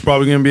big hit. It's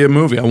probably going to be a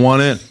movie. I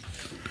want in.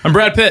 I'm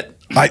Brad Pitt.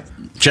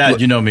 Chad,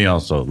 you know me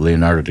also,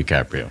 Leonardo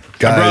DiCaprio.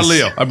 Guys,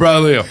 I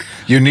brought Leo.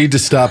 You need to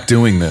stop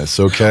doing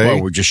this, okay?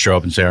 Well, we just show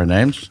up and say our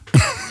names?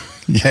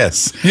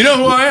 Yes. You know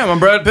who I am. I'm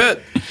Brad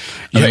Pitt.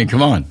 I mean,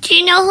 come on. Do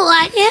you know who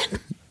I am?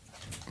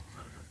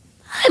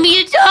 I'm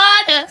your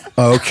daughter.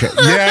 Okay.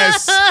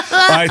 Yes.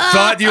 I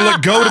thought you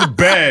looked. Go to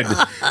bed.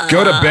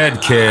 Go to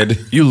bed,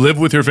 kid. You live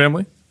with your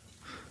family?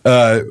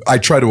 I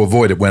try to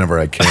avoid it whenever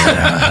I can.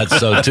 That's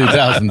so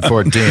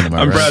 2014.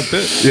 I'm Brad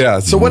Pitt. Yeah.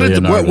 So what is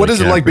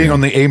it like being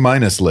on the A-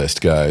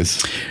 list,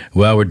 guys?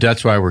 Well,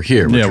 that's why we're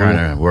here. We're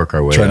trying to work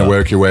our way Trying up. to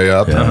work your way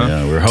up.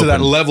 Yeah, we're hoping. To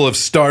that level of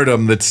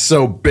stardom that's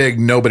so big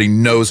nobody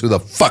knows who the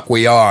fuck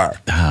we are.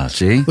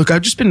 See? Look,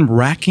 I've just been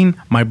racking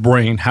my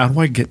brain. How do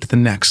I get to the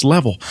next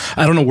level?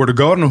 I don't know where to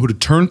go. I don't know who to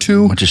turn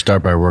to. Why don't you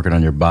start by working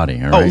on your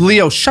body, all right? Oh,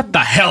 Leo, shut the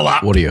hell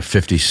up. What are you,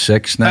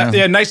 56 now?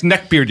 Yeah, nice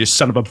neck beard, you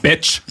son of a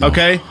bitch,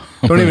 okay?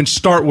 Don't even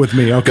start with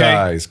me, okay?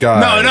 Guys.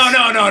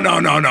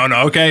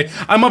 No, okay?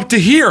 I'm up to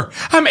here.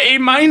 I'm A-.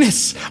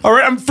 All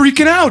right, I'm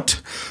freaking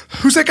out.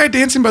 Who's that guy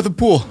dancing by the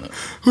pool?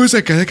 Who's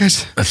that guy? That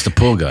guy's... That's the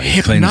pool guy.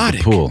 He cleans the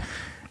pool.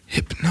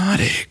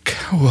 Hypnotic.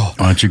 Well,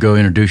 why don't you go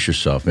introduce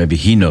yourself? Maybe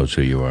he knows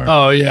who you are.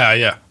 Oh,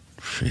 yeah.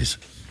 Jeez.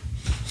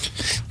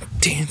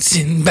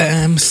 Dancing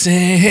by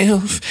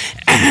myself.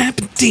 I've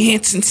been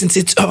dancing since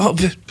it's all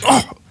been...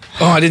 Oh,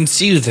 I didn't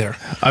see you there.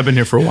 I've been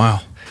here for a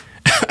while.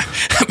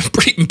 I'm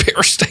pretty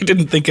embarrassed. I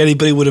didn't think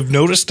anybody would have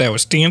noticed I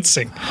was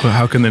dancing. Well,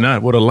 how can they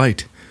not? What a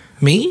light.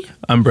 Me?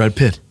 I'm Brad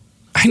Pitt.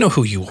 I know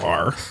who you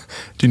are.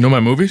 Do you know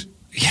my movies?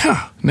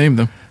 Yeah. Name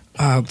them.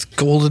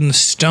 Golden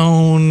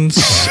Stones.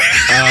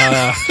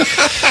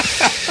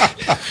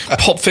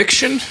 Pulp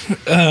Fiction.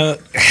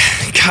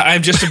 God,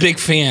 I'm just a big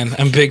fan.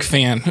 I'm a big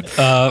fan.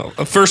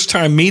 First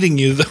time meeting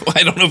you, though,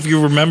 I don't know if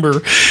you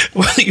remember.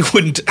 Well, you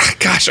wouldn't.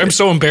 Gosh, I'm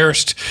so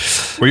embarrassed.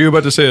 Were you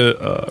about to say,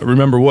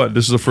 remember what?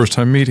 This is the first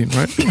time meeting,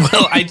 right?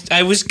 Well,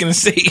 I was going to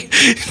say,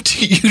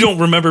 you don't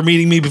remember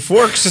meeting me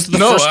before because it's the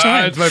first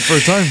time. It's my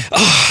first time.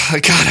 Oh,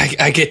 God,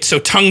 I get so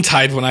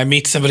tongue-tied when I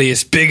meet somebody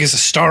as big as a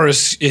star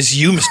as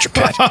you, Mr.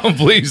 Pitt. Oh,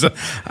 please.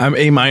 I'm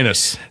A-.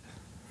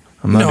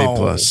 I'm not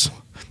A+.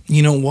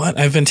 You know what?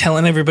 I've been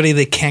telling everybody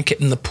they can't get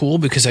in the pool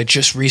because I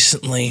just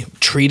recently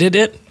treated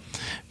it.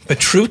 But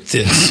truth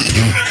is,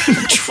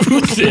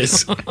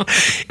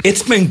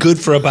 it's been good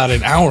for about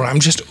an hour. I'm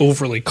just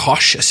overly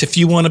cautious. If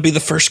you want to be the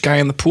first guy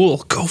in the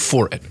pool, go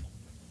for it.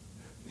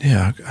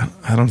 Yeah,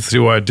 I don't see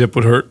why a dip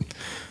would hurt.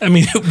 I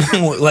mean,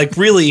 like,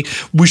 really,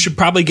 we should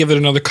probably give it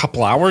another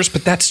couple hours,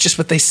 but that's just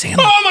what they say.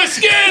 Oh, my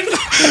skin!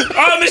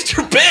 Oh,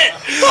 Mr. Pitt!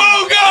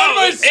 Oh, God,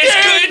 my skin! It's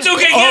good. It's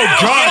okay. Oh,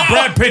 God,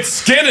 Brad Pitt's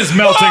skin is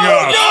melting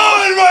off.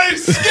 Oh, God, my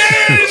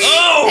skin!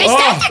 Is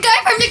that the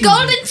guy from the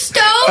Golden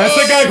Stones? That's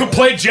the guy who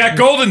played Jack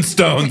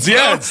Goldenstones,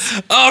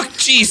 yes. Oh,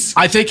 jeez.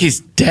 I think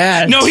he's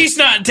dead. No, he's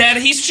not dead.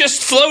 He's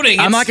just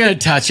floating. I'm not going to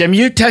touch him.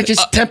 You touch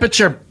his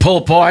temperature, pull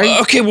boy.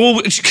 Okay,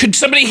 well, could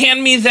somebody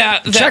hand me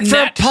that Check for a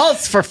net?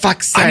 pulse, for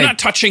fuck's sake. I'm not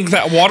touching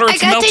that water.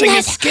 It's melting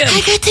his skin.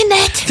 I got the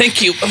net.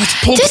 Thank you.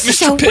 Let's pull This Mr.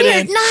 is a Pitt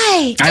weird in.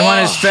 night. I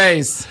want his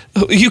face.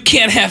 You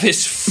can't have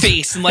his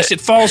face unless it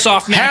falls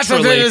off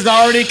naturally. Half of it has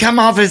already come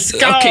off his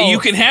skull. Okay, you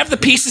can have the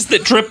pieces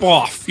that drip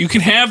off. You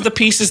can have the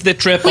pieces that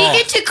drip We off.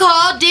 get to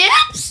call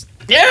dibs?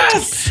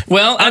 Yes.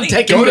 Well, I'm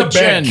taking Go the to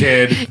bed,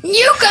 chin. kid.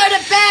 You go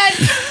to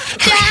bed,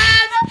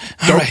 Dad.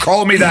 Don't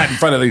call me that in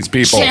front of these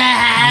people.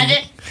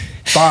 Chad.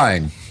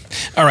 Fine.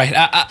 All right.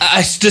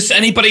 Does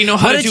anybody know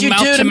how What to did do you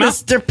mouth do to to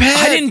mouth? Mr. Pitt?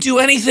 I didn't do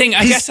anything.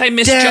 I He's guess I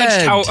misjudged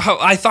dead. how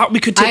I thought we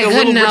could take I a little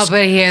couldn't help risk.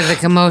 but hear the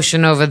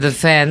commotion over the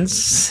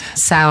fence.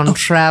 Sound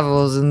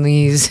travels in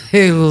these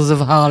hills of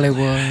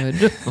Hollywood.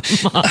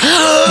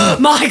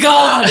 My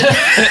God!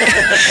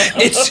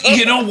 It's,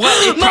 you know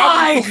what?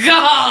 My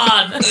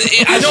God!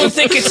 I don't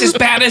think it's as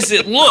bad as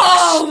it looks.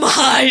 Oh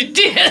my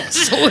dear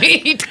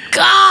sweet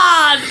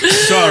God!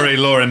 Sorry,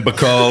 Lauren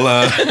Bacall.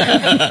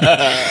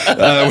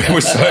 We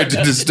were sorry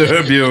to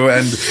disturb you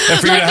and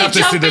for you to have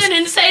to see Jump this. in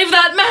and save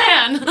that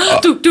man!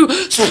 Oh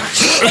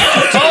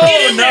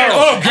no!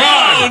 Oh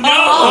God! Oh no!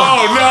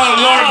 Oh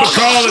no! Lauren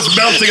Bacall is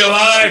melting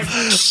alive.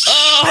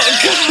 Oh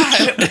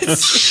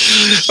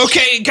God!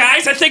 Okay,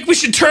 guys, I think we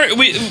should turn.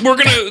 We're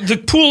gonna. The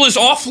pool is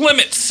off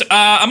limits.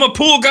 I'm a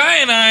pool guy,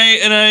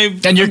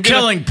 and you're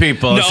killing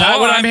people. Is that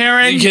what I'm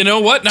hearing? You know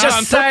what? Not Just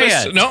on say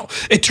purpose. it. No,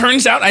 it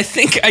turns out I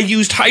think I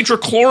used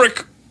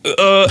hydrochloric.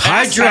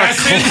 Acid.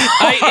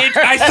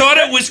 I thought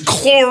it was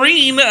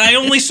chlorine. I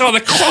only saw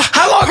the.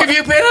 How long have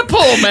you been a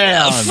pool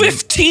man?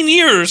 15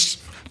 years.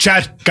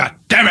 Chad, God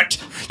damn it!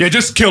 You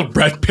just killed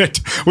Brad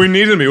Pitt. We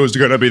needed him. He was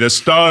going to be the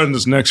star in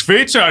this next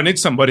feature. I need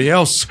somebody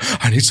else.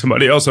 I need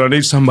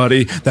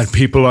somebody that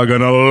people are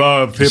going to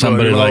love. People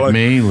Somebody are gonna like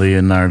me,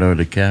 Leonardo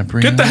DiCaprio.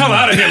 Get the hell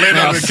out of here,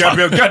 Leonardo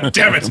DiCaprio. God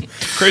damn it.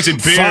 Crazy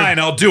beard. Fine,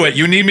 I'll do it.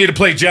 You need me to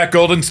play Jack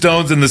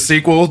Goldenstones in the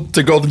sequel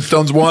to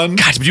Goldenstones 1?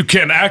 God, but you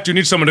can't act. You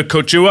need someone to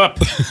coach you up.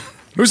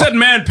 Who's that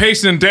man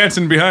pacing and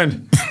dancing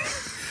behind?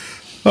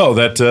 Oh,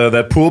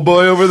 that pool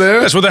boy over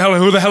there? Yes, who the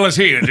hell is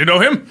he? Do you know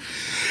him?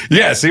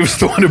 Yes, he was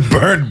the one who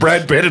burned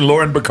Brad Pitt and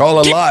Lauren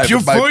Bacall alive Keep your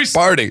at my voice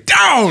party.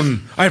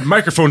 down! I have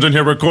microphones in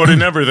here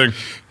recording everything.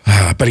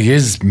 But he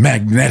is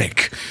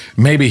magnetic.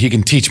 Maybe he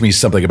can teach me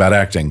something about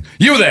acting.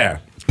 You there,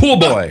 pool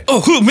boy.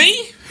 Oh, who,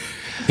 me?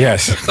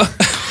 Yes.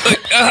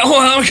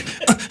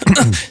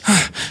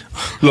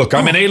 Look,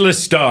 I'm an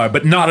A-list star,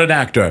 but not an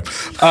actor.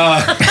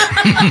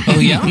 Oh,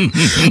 yeah?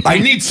 I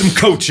need some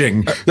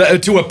coaching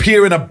to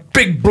appear in a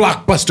big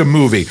blockbuster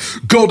movie.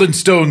 Golden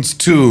Stones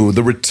 2,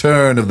 The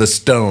Return of the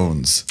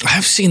Stones.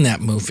 I've seen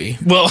that movie.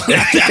 Well,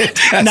 It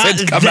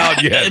hasn't come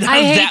out yet.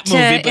 I hate that to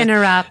movie, but-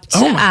 interrupt.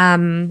 Oh.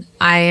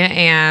 I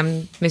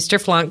am Mr.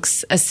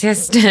 Flunk's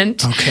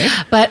assistant. Okay.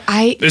 But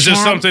Is there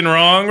something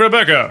wrong,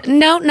 Rebecca?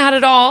 No, not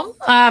at all.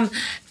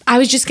 I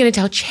was just going to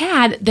tell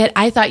Chad that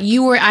I thought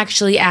you were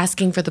actually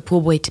asking for the pool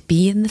boy to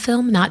be in the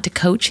film, not to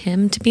coach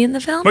him to be in the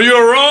film. But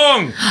you're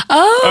wrong.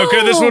 Oh.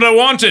 Okay, this is what I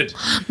wanted.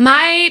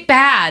 My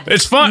bad.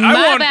 It's fine. My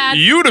I want bad.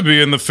 you to be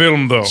in the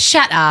film, though.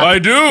 Shut up. I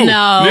do.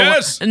 No.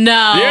 Yes.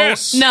 No.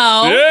 Yes.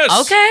 No.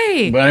 Yes.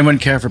 Okay. Would anyone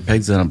care for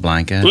pigs in a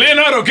blanket?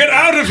 Leonardo, get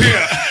out of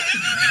here.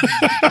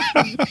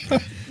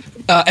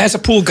 As a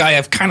pool guy,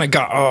 I've kind of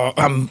got.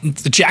 I'm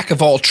the jack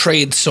of all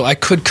trades, so I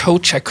could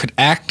coach, I could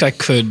act, I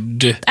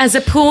could. As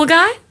a pool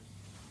guy?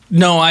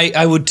 No,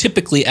 I would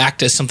typically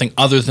act as something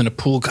other than a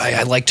pool guy.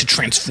 I like to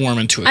transform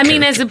into a I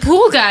mean, character. as a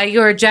pool guy,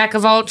 you're a jack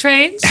of all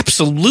trades?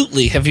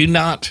 Absolutely. Have you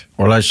not?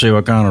 Well, let's see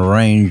what kind of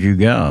range you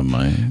got,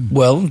 man.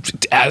 Well,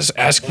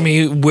 ask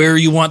me where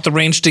you want the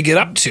range to get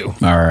up to.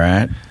 All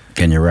right.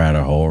 Can you ride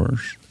a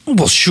horse?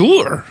 Well,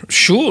 sure.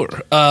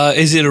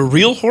 Is it a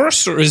real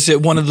horse, or is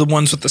it one of the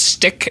ones with the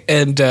stick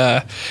and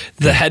the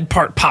head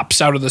part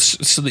pops out of the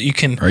so that you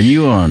can? Are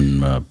you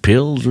on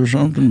pills or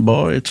something,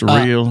 boy? It's a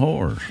real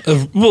horse.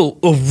 A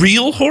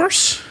real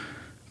horse?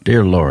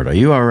 Dear Lord, are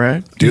you all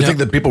right? Do you think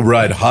that people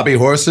ride hobby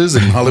horses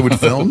in Hollywood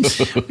films?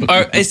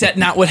 Is that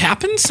not what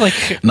happens?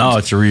 Like, No,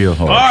 it's a real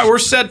horse. All right, we're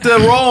set to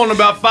roll in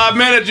about 5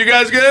 minutes. You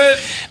guys good?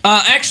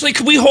 actually,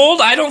 could we hold?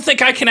 I don't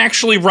think I can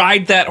actually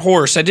ride that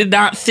horse. I did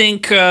not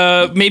think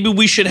maybe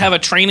we should have a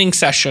training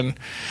session.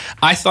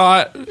 I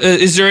thought,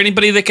 is there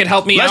anybody that could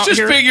help me out Let's just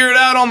here? figure it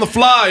out on the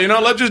fly.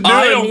 Let's just do it.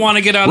 I don't want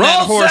to get on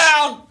that horse.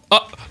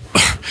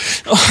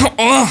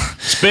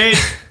 Speed.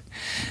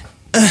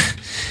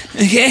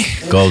 Okay.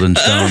 Golden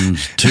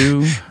Stones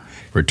 2,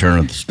 Return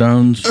of the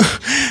Stones,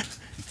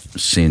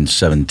 Scene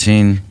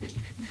 17.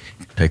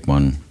 Take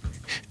one.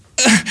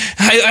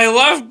 I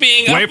love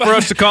being Wait for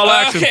us to call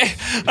action. Okay,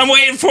 I'm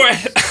waiting for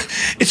it.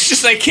 It's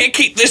just I can't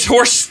keep this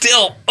horse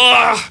still.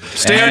 Ugh.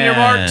 Stay on your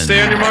mark.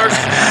 Stay on your mark.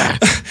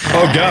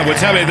 Oh, God,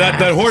 what's happening? That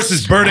horse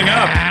is burning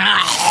up.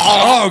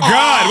 Oh,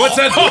 God, what's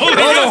that? Oh,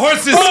 the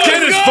horse's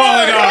skin is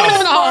falling off.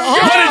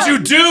 What did you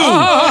do?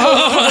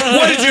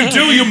 What did you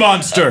do, you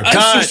monster?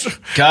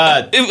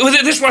 Cut.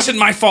 This wasn't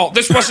my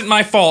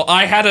fault.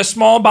 I had a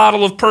small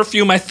bottle of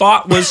perfume I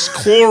thought was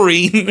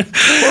chlorine.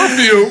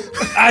 Perfume?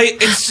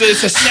 It's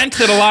a scent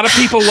that a lot of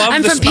people love.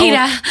 I'm the from smell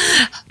of-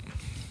 PETA.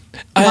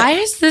 Why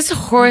is this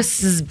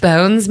horse's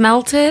bones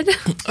melted?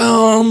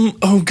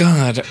 Oh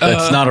God.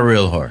 It's not a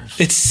real horse.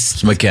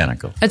 It's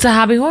mechanical. It's a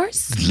hobby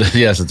horse?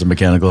 Yes, it's a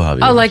mechanical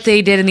hobby. Oh, horse. like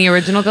they did in the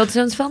original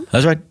Goldstones film?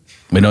 That's right.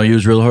 We don't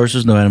use real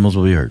horses. No animals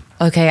will be hurt.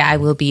 Okay, I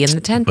will be in the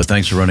tent. But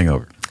thanks for running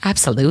over.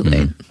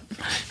 Absolutely.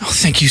 Oh,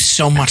 thank you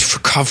so much for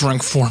covering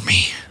for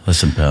me.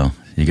 Listen, pal,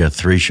 you got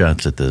 3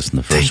 shots at this, and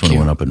the first one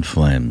went up in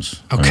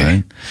flames. Okay. All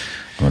right?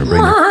 I'm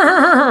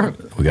gonna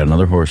bring we got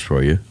another horse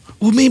for you.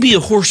 Well, maybe a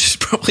horse is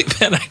probably a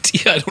bad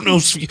idea. I don't know.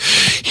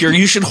 Here,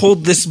 you should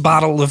hold this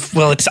bottle of,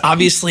 well, it's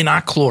obviously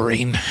not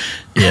chlorine.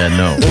 Yeah,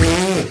 no.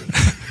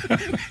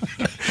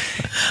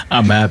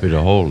 I'm happy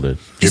to hold it.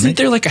 Isn't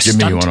there like a Jimmy,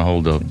 stunt? you want to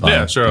hold the bottle?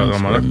 Yeah, sure. Thanks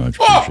I'm very much.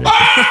 Appreciate it.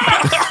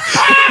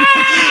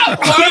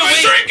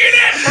 I'm drinking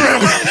it!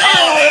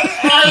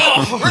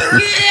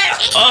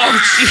 Oh,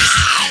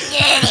 jeez.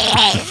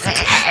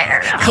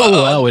 Oh,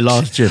 well, we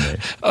lost Jimmy.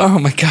 Oh,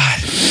 my God.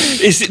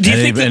 Do you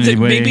think that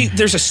maybe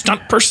there's a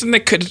stunt person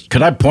that could...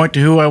 Could I point to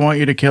who I want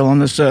you to kill on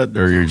the set,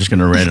 or you're just going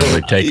to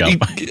randomly take up?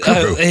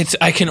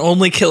 I can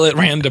only kill at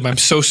random. I'm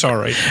so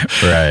sorry.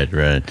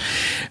 Right.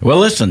 Well,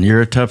 listen,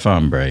 you're a tough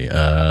hombre.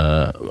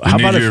 How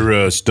about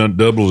your stunt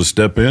double to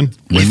step in?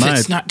 If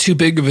it's not too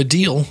big of a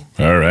deal.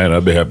 All right,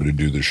 I'd be happy to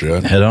do the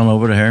shot. Head on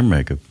over to hair and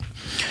makeup.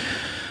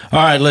 All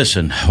right,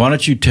 listen, why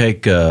don't you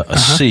take a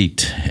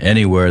seat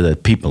anywhere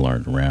that people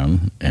aren't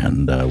around,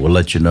 and we'll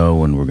let you know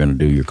when we're going to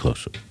do your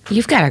close-up.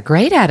 You've got a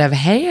great head of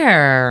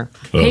hair.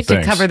 Hate to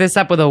thanks. cover this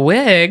up with a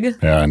wig.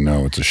 Yeah, I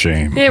know. It's a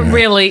shame. It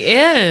really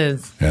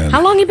is. Yeah.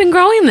 How long you been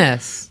growing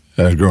this?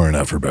 I was growing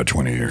up for about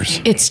 20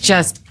 years. It's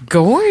just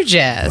gorgeous.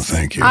 Well,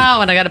 thank you. Oh,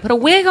 and I got to put a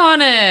wig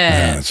on it.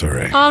 Yeah, that's all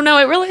right. Oh, no,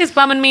 it really is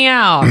bumming me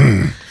out.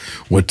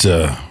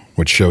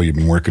 What show you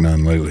been working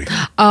on lately?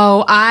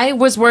 Oh, I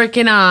was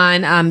working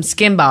on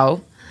Skimbo,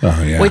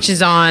 Oh, yeah. which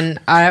is on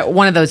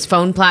one of those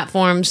phone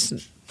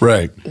platforms.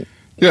 Right.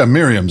 Yeah,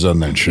 Miriam's on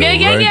that show,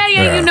 Yeah.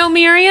 right? You know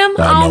Miriam?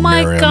 I know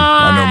my Miriam.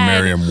 God. I know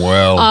Miriam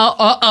well.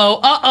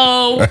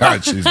 Uh-oh.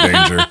 She's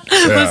danger.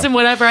 Yeah. Listen,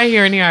 whatever I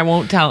hear in here, I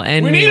won't tell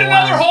anyone. We need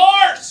another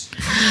horse!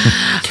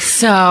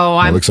 So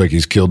It looks like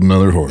he's killed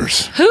another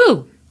horse.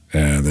 Who?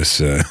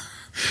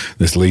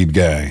 This lead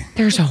guy.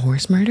 There's a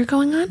horse murder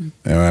going on?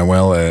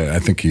 I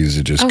think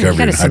he's just You covered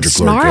got in some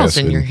hydrochloric snarls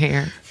acid. in your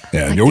hair.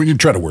 Yeah, you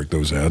try to work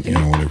those out,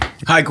 whatever.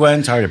 Hi,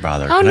 Gwen. Sorry to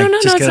bother. Oh, Can no, I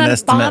no, just no, get it's an not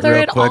estimate bother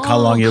real at quick? How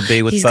all. long you'll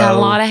be with He's Bo? got a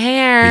lot of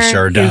hair. He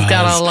sure does. He's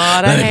got a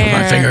lot of Let me hair.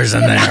 put my fingers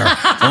in there.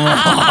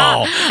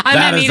 I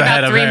might need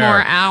about 3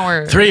 more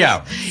hours. 3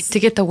 hours. To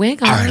get the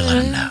wig on. All right,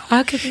 let him know.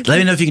 Okay. Let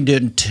me know if you can do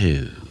it in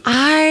 2.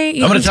 I'm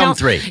going to tell him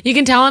 3. You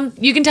can tell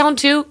him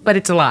 2, but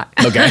it's a lot.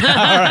 Okay. All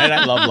right.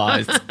 I love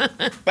lies.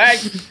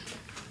 Thanks.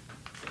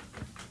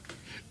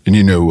 And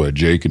you know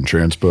Jake and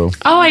Transpo?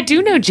 Oh, I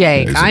do know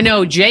Jake. I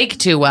know Jake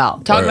too well.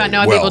 Talk about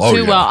knowing people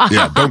too well.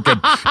 Yeah, don't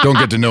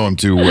get to know him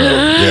too well.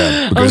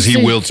 Yeah, because he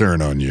will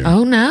turn on you.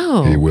 Oh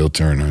no, he will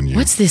turn on you.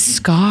 What's this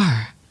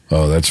scar?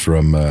 Oh, that's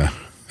from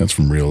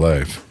real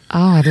life.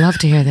 Oh, I'd love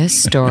to hear this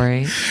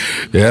story.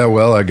 Yeah,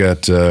 well, I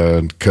got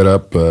cut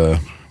up,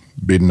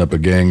 beating up a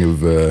gang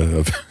of.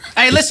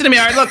 Hey, listen to me.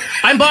 All right, look,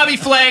 I'm Bobby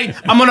Flay.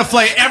 I'm gonna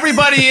flay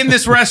everybody in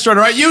this restaurant.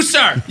 All right, you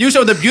sir,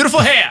 with the beautiful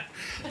hair.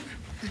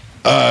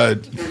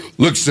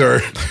 Look,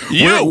 sir.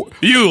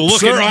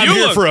 Sir, I'm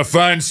here for a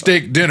fine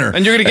steak dinner.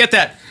 And you're going to get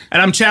that.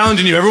 And I'm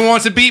challenging you. Everyone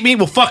wants to beat me?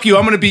 Well, fuck you.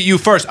 I'm going to beat you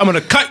first. I'm going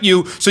to cut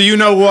you so you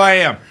know who I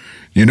am.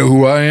 You know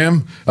who I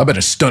am? I've been a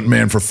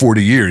stuntman for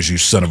 40 years, you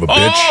son of a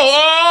bitch.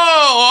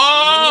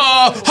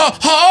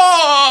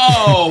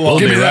 Oh!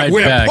 Give me that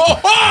whip. back.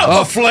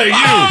 I'll flay you.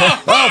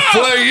 I'll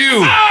flay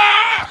you.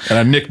 And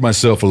I nicked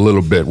myself a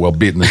little bit while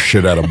beating the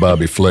shit out of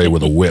Bobby Flay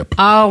with a whip.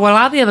 Oh, well,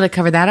 I'll be able to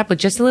cover that up with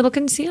just a little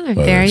concealer.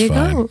 There that's you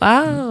fine. go.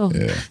 Oh,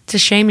 Yeah. it's a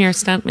shame you're a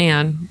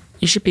stuntman.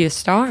 You should be a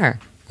star.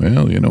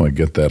 Well, I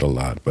get that a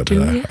lot, but Do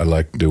you? I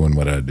like doing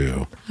what I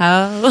do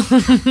Oh,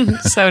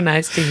 so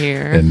nice to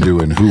hear. and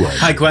doing who I do.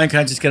 Hi, Gwen. Can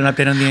I just get an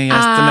update on the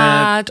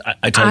estimate?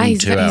 I told him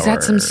 2 hours. He's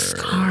got some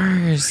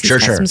scars. He's Sure,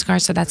 got sure. some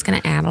scars, so that's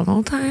going to add a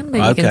little time. But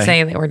you Okay. can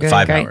say that we're doing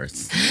 5 great.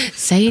 hours.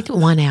 Say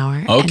 1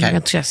 hour. Okay. And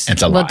It's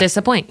a we'll lot.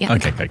 disappoint. Yeah.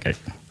 Okay.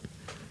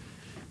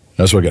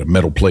 That's why I got a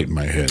metal plate in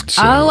my head.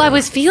 So, Oh, I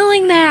was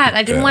feeling that.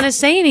 I didn't yeah. want to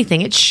say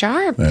anything. It's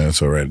sharp. that's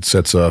all right. It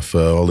sets off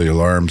all the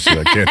alarms. So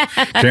I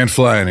can't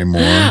fly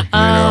anymore.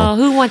 Oh,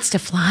 who wants to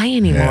fly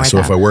anymore? Yeah, so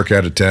if though? I work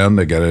out of town,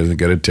 they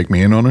gotta take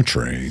me in on a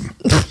train.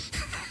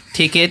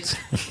 Tickets.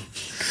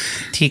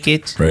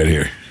 Right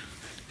here.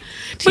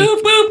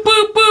 Boop, boop,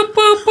 boop, boop,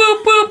 boop,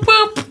 boop, boop,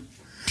 boop.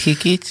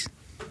 Tickets.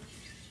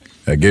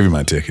 I gave you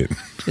my ticket.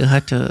 You'll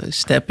have to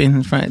step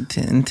in front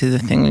into the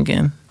thing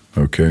again.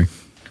 Okay.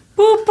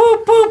 Boop,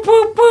 boop, boop,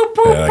 boop, boop,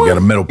 boop. I got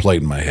a metal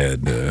plate in my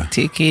head.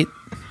 Ticket.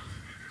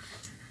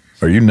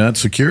 Are you not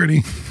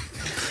security?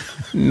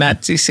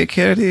 Nazi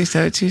security, is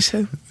that what you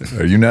said?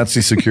 Are you Nazi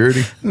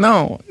security?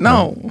 No.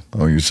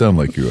 Oh, you sound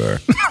like you are.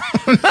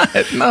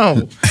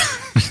 No.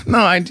 No,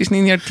 I just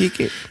need your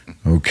ticket.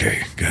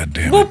 Okay,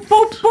 goddamn it.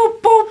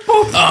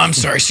 I'm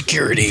sorry,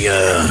 security.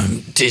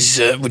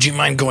 Would you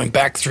mind going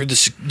back through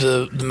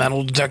the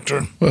metal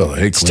detector? Well,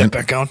 hey, Clint. Step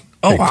back out.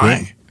 Oh, Hey, hi.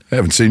 Clint. I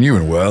haven't seen you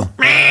in a while.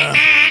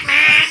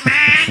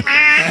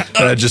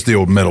 Just the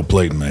old metal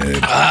plate in my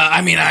head.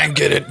 I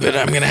get it, but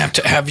I'm going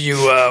to have you,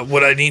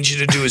 what I need you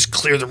to do is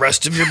clear the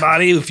rest of your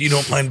body, if you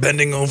don't mind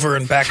bending over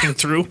and backing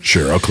through.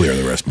 Sure, I'll clear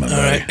the rest of my All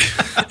body.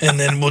 right. And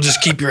then we'll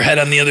just keep your head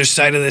on the other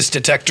side of this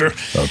detector.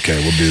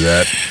 Okay, we'll do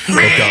that.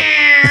 Look up.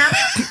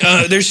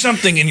 There's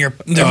something in your.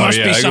 There must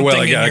be something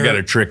Well, in your. I got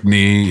a trick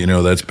knee. You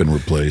know, that's been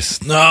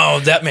replaced. No,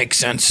 that makes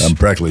sense. I'm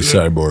practically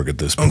cyborg at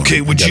this point.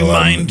 Okay, would you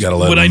mind?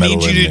 What I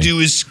need you to do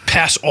is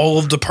pass all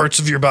of the parts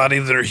of your body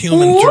that are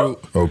human through.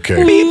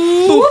 Okay. Beep,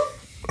 boop,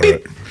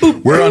 beep,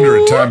 boop. We're under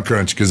a time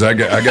crunch because I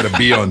got to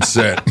be on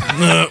set.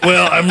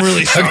 Well, I'm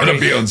really sorry. I got to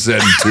be on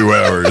set in 2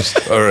 hours.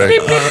 All right.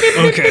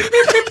 Okay.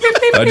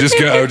 I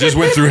just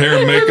went through hair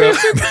and makeup,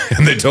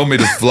 and they told me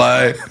to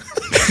fly.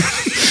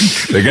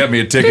 They got me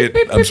a ticket.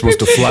 I'm supposed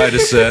to fly to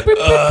set.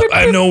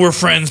 I know we're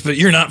friends, but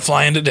you're not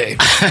flying today.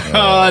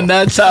 Oh, and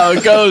that's how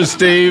it goes,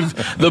 Steve.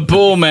 The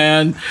pool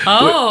man.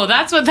 Oh,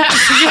 that's what that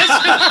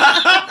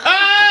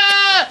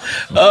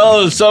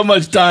Oh, so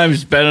much time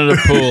spent in the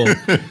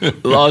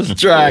pool. Lost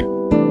track.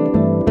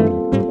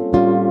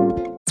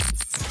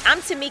 I'm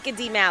Tamika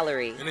D.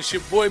 Mallory. And it's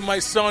your boy, my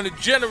son, the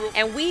General.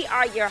 And we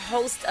are your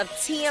hosts of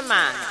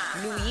TMI.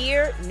 New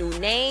year, new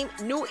name,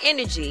 new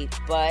energy,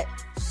 but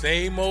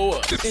same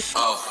old.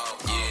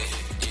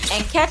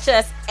 And catch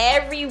us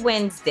every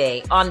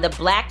Wednesday on the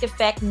Black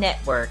Effect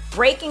Network,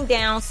 breaking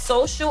down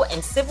social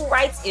and civil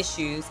rights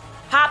issues,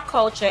 pop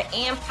culture,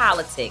 and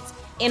politics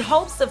in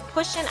hopes of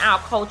pushing our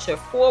culture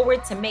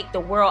forward to make the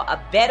world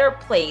a better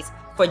place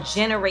for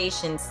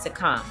generations to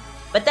come.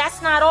 But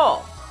that's not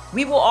all.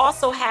 We will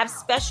also have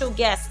special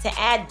guests to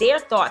add their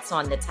thoughts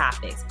on the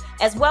topics,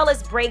 as well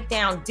as break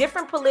down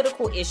different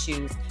political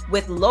issues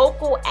with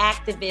local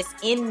activists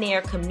in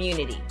their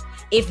community.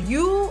 If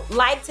you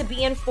like to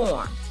be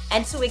informed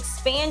and to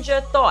expand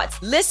your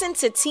thoughts, listen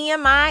to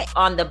TMI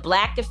on the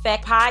Black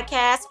Effect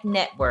Podcast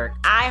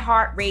Network,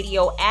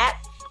 iHeartRadio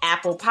app,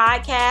 Apple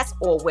Podcasts,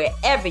 or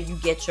wherever you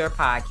get your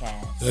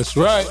podcasts. That's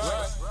right.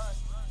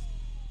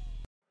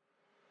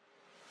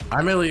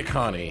 I'm Elliot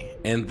Connie,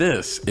 and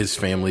this is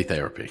Family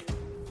Therapy.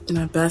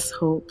 My best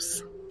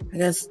hopes, I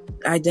guess,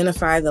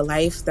 identify the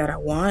life that I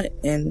want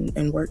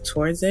and work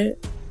towards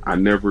it. I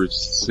never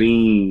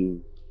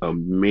seen a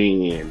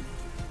man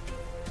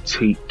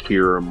take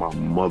care of my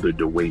mother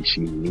the way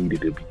she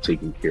needed to be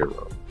taken care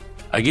of.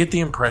 I get the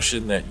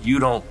impression that you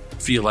don't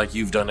feel like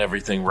you've done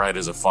everything right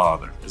as a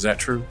father. Is that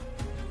true?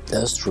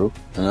 That's true,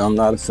 and I'm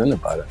not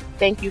offended by that.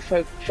 Thank you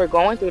for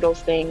going through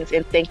those things,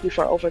 and thank you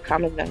for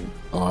overcoming them.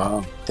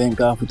 Wow. Thank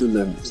God for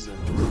deliverance.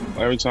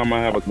 Every time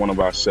I have one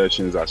of our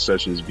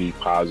sessions be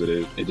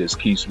positive. It just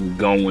keeps me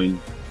going.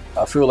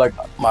 I feel like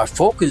my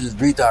focus is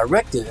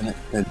redirected in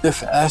a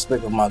different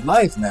aspect of my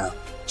life now.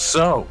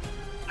 So,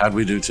 how'd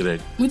we do today?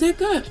 We did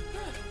good.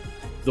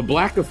 The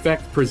Black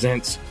Effect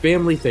presents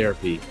Family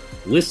Therapy.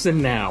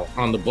 Listen now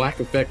on the Black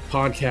Effect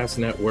Podcast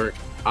Network,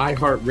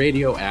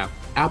 iHeartRadio app,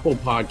 Apple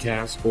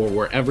Podcasts, or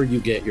wherever you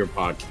get your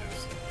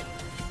podcasts.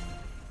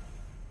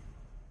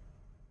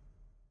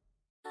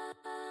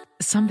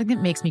 Something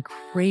that makes me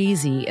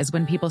crazy is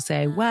when people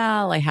say,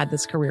 well, I had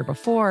this career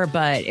before,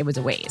 but it was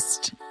a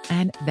waste.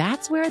 And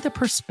that's where the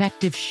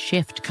perspective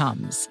shift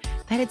comes,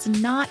 that it's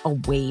not a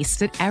waste,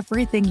 that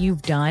everything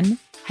you've done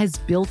has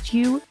built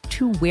you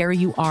to where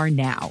you are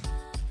now.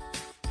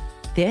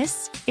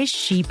 This is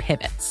She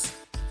Pivots,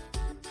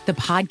 the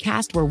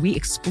podcast where we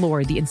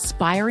explore the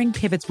inspiring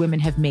pivots women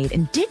have made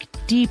and dig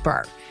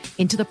deeper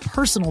into the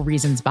personal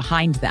reasons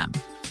behind them.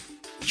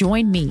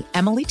 Join me,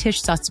 Emily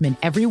Tish Sussman,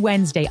 every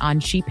Wednesday on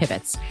She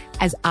Pivots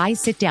as I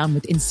sit down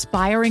with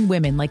inspiring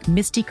women like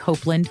Misty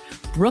Copeland,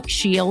 Brooke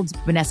Shields,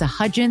 Vanessa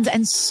Hudgens,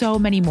 and so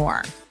many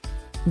more.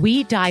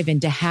 We dive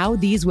into how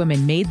these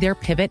women made their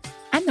pivot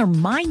and their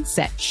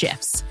mindset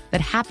shifts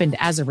that happened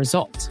as a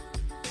result.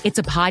 It's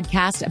a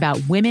podcast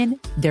about women,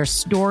 their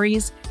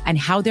stories, and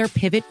how their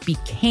pivot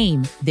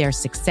became their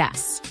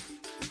success.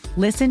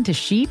 Listen to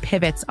She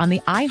Pivots on the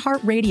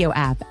iHeartRadio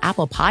app,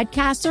 Apple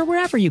Podcasts, or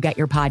wherever you get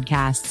your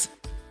podcasts.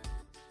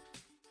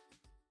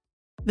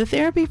 The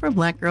Therapy for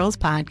Black Girls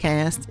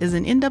podcast is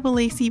an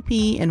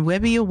NAACP and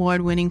Webby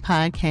Award-winning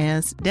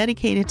podcast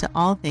dedicated to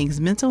all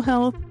things mental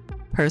health,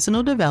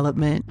 personal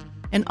development,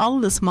 and all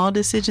of the small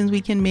decisions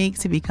we can make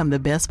to become the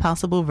best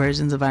possible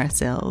versions of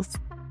ourselves.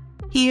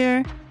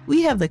 Here,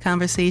 we have the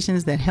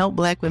conversations that help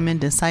Black women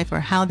decipher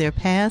how their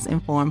past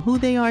inform who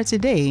they are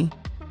today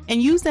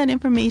and use that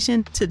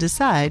information to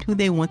decide who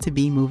they want to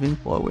be moving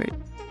forward.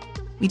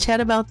 We chat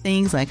about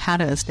things like how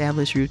to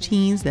establish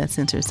routines that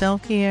center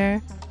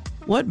self-care,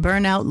 what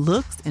burnout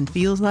looks and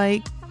feels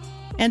like,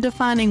 and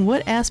defining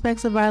what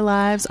aspects of our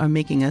lives are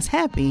making us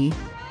happy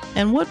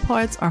and what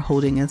parts are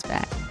holding us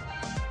back.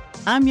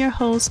 I'm your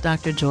host,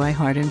 Dr. Joy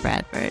Harden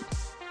Bradford,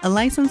 a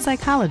licensed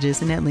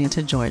psychologist in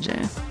Atlanta,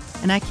 Georgia,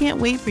 and I can't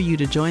wait for you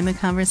to join the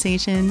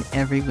conversation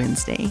every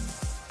Wednesday.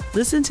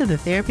 Listen to the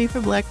Therapy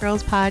for Black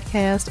Girls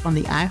podcast on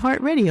the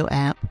iHeartRadio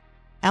app,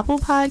 Apple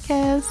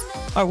Podcasts,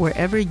 or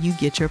wherever you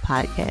get your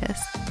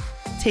podcasts.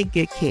 Take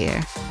good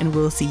care, and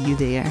we'll see you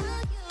there.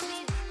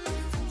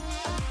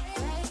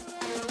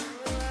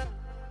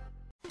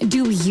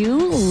 Do you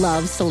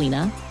love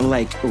Selena?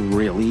 Like,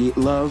 really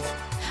love?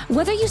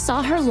 Whether you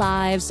saw her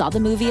live, saw the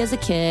movie as a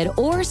kid,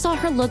 or saw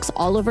her looks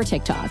all over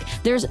TikTok,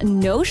 there's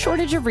no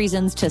shortage of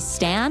reasons to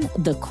stan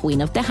the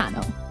Queen of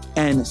Tejano.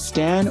 And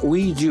Stan,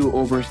 we do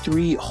over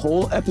 3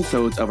 whole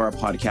episodes of our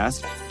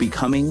podcast,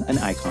 Becoming an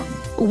Icon.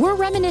 We're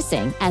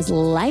reminiscing as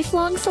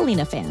lifelong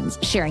Selena fans,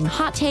 sharing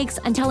hot takes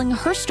and telling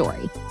her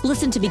story.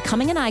 Listen to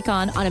Becoming an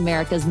Icon on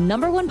America's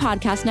 #1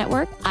 podcast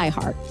network,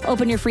 iHeart.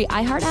 Open your free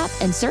iHeart app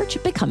and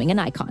search Becoming an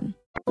Icon.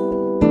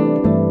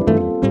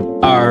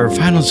 Our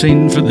final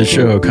scene for the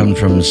show comes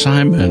from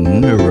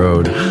Simon, who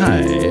wrote,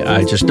 "Hi,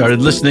 I just started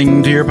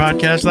listening to your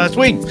podcast last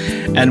week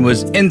and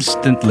was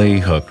instantly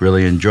hooked.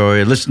 Really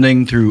enjoy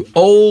listening through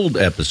old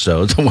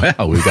episodes."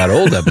 Wow, we've got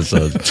old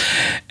episodes.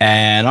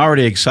 And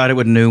already excited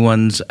with new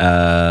ones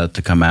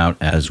to come out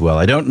as well.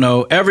 I don't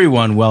know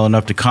everyone well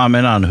enough to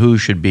comment on who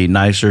should be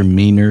nicer,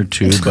 meaner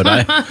to, but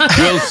I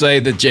will say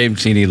that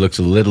James Heaney looks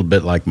a little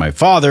bit like my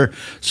father,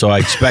 so I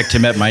expect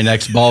him at my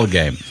next ball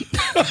game.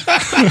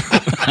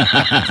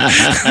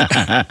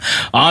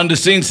 On to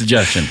scene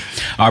suggestion.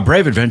 Our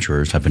brave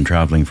adventurers have been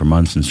traveling for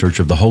months in search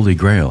of the Holy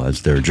Grail.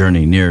 As their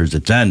journey nears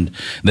its end,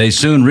 they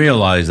soon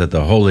realize that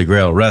the Holy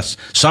Grail rests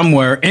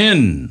somewhere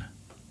in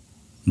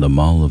the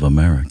Mall of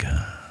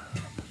America.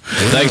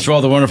 Thanks for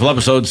all the wonderful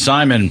episodes,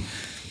 Simon.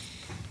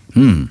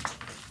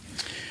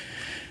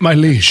 My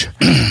liege,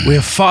 we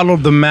have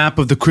followed the map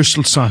of the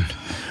Crystal Sun.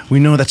 We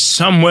know that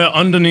somewhere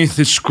underneath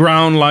its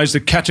ground lies the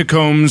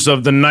catacombs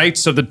of the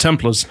Knights of the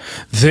Templars.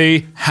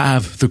 They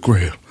have the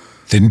Grail.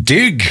 Then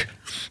dig.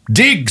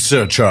 Dig,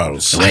 Sir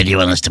Charles. Where do you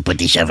want us to put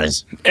the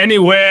shovels?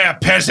 Anywhere,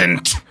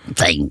 peasant.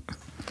 Fine.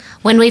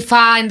 When we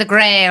find the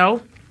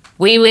Grail,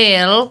 we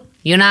will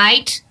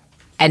unite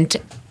and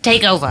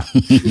take over.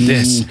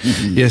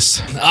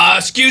 Yes.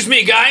 Excuse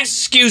me, guys.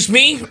 Excuse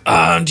me.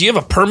 Do you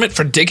have a permit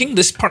for digging?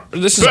 This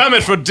is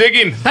permit for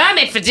digging.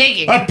 Permit for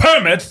digging. A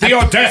permit? The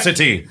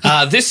audacity.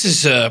 This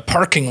is a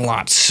parking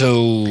lot,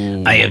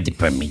 so I have the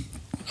permit.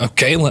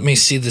 Okay, let me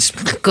see this.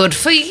 Good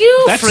for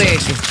you,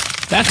 Fraser.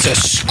 That's a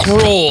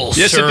scroll,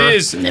 Yes, sir. it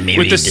is.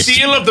 With the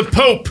seal of the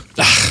Pope.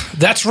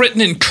 That's written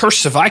in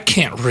cursive. I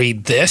can't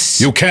read this.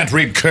 You can't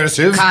read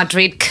cursive? Can't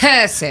read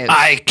cursive.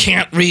 I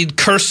can't read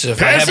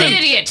cursive.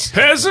 Idiot.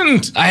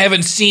 Peasant. I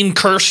haven't seen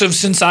cursive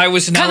since I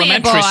was in Come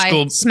elementary here, boy.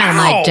 school. Smell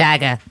my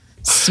dagger.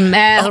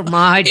 Smell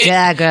my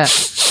dagger.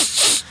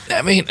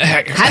 I mean,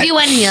 Have you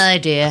any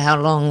idea how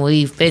long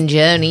we've been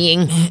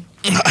journeying?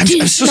 I'm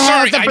so Smell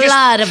sorry. the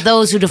blood of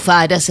those who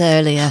defied us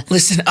earlier.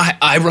 Listen,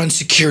 I run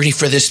security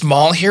for this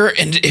mall here,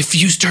 and if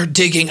you start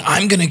digging,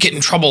 I'm going to get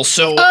in trouble,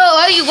 so... Oh,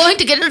 are you going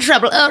to get in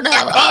trouble? Oh,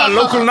 no.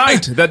 Local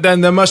knight.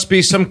 Then there must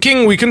be some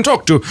king we can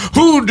talk to.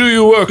 Who do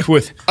you work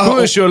with? Who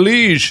is your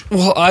liege?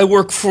 Well, I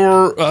work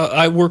for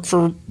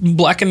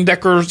Black &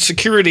 Decker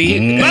Security.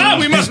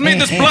 We must meet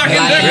this Black &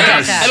 Decker.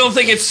 Yes. I don't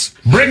think it's...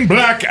 Bring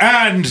Black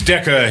and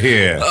Decker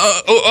here.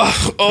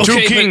 Okay,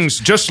 Two kings,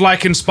 just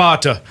like in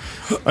Sparta.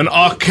 An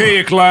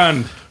archaic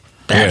land.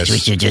 Perhaps we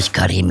should just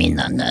cut him in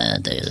on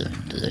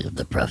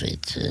the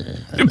profit.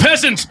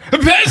 Peasant!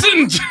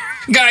 Peasant!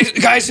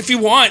 Guys, if you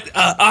want,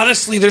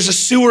 honestly, there's a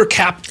sewer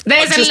cap.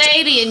 There's a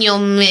lady in your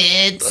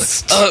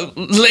midst.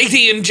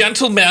 Lady and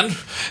gentlemen,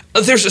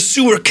 there's a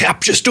sewer cap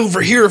just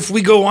over here. If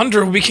we go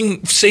under, we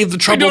can save the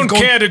trouble. We don't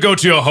care to go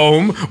to your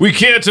home. We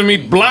care to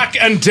meet Black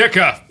and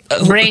Decker.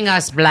 Bring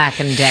us Black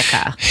 &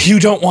 Decker. You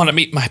don't want to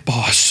meet my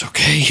boss,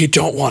 okay? You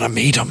don't want to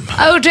meet him.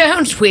 Oh,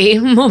 don't we?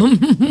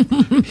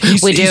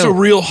 He's a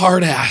real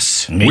hard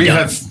ass. We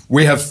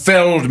have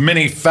felled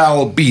many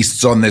foul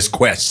beasts on this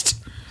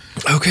quest.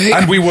 Okay.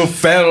 And we will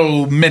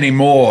fell many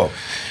more.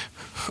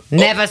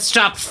 Never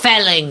stop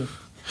felling.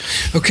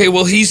 Okay,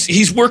 well,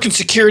 he's working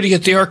security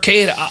at the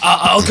arcade.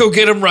 I'll go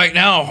get him right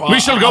now. We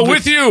shall go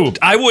with you.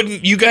 I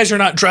wouldn't. You guys are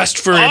not dressed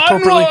for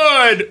appropriately.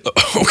 Onward!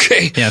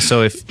 Okay. Yeah,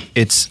 so if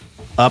it's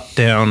up,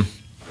 down,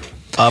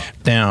 up,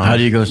 down. How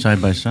do you go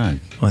side by side?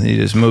 Well, you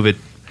just move it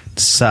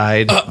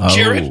side.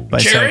 Jared, by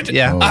Jared, side.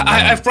 Yeah.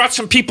 I've brought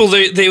some people.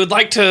 They'd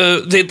like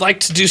to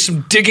do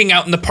some digging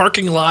out in the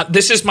parking lot.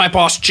 This is my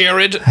boss,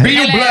 Jared. Be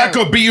you Black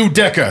or be you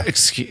Decker?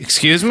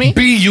 Excuse me?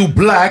 Be you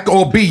Black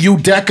or be you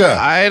Decker?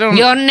 I don't.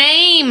 Your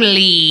name,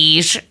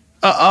 liege.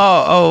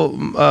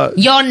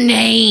 Your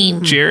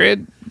name.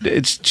 Jared.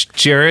 It's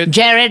Jared.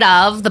 Jared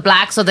of the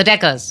Blacks or the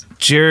Deckers.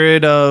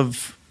 Jared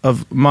of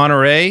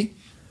Monterey.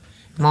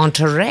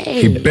 Monterey.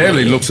 He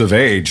barely looks of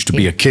age to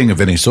be a king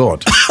of any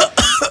sort.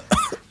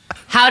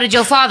 How did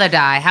your father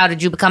die? How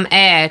did you become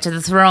heir to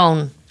the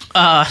throne?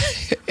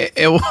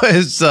 It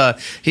was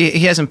he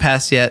hasn't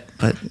passed yet,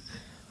 but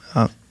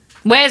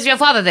Where's your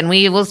father then?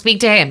 We will speak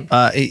to him.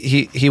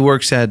 he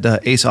works at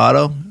Ace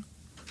Auto.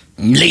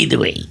 Lead the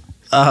way.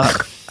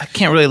 I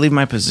can't really leave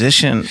my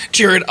position.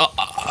 Jared,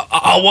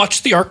 I'll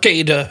watch the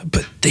arcade,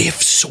 but they have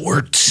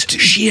swords.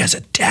 She has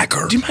a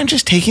dagger. Do you mind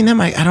just taking them?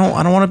 I don't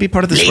want to be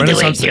part of this Lead the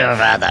way Renaissance. to your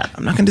father.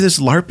 I'm not going to do this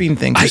LARPing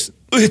thing.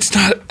 It's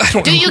not. I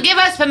don't. Do you give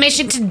us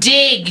permission to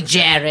dig,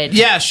 Jared?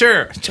 Yeah,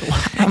 sure.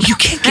 You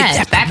can't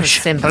get that was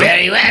simple.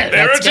 Very well.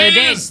 There Let's go it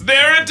dig. is.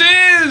 There it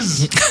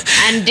is.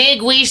 And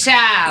dig we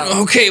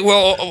shall. Okay,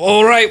 well,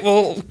 all right.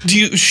 Well, do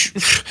you?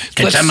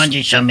 Can someone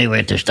just show me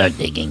where to start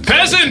digging?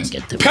 Peasant!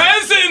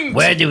 Peasant!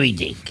 Where do we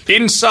dig?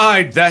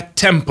 Inside that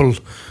temple.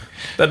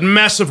 That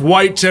massive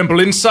white temple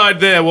inside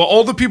there where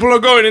all the people are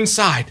going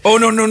inside. Oh,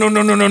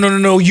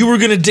 no. You were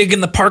going to dig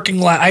in the parking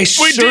lot. I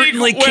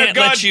certainly can't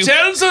let you. God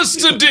tells us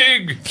to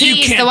dig.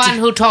 He's the one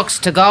who talks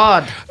to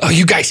God. Oh,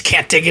 you guys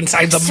can't dig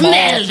inside the mall.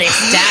 Smell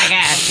this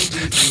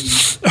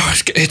dagger. Oh,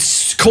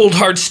 it's cold,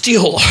 hard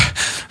steel.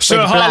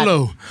 Sir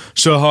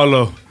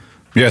Harlow.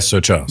 Yes,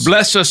 Sir Charles.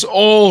 Bless us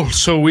all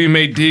so we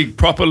may dig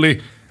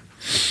properly.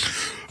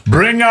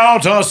 Bring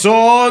out our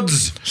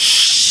swords,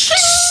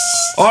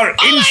 our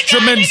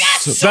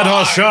instruments that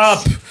are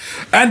sharp,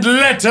 and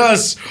let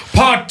us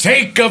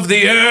partake of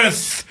the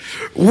earth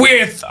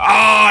with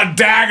our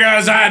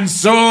daggers and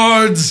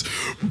swords,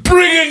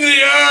 bringing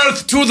the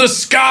earth to the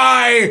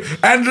sky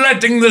and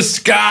letting the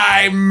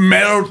sky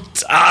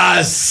melt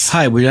us.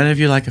 Hi, would any of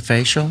you like a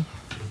facial?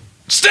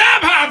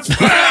 Stab her!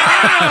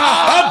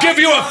 I'll give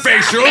you a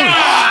facial.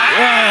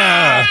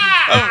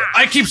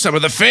 I keep some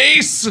of the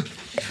face.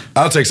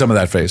 I'll take some of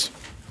that face.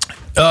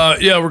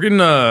 Yeah, we're getting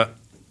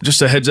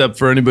just a heads up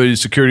for anybody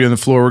security on the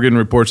floor. We're getting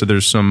reports that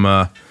there's some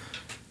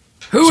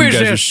Who some is guys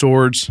this? with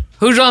swords.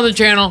 Who's on the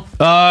channel?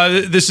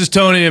 This is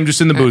Tony. I'm just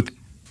in the booth.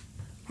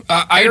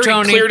 I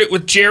already cleared it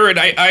with Jared.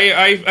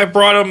 I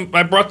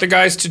brought the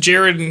guys to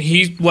Jared, and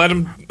he let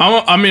them.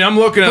 I'm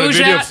looking at Who's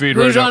the video that? feed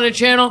Who's right on now. the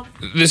channel?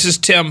 This is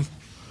Tim.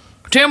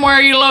 Tim, where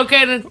are you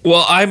located?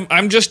 Well,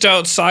 I'm just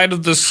outside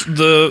of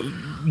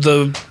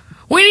the.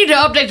 We need to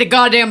update the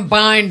goddamn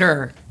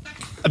binder.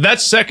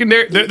 That's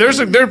secondary. They're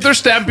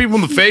stabbing people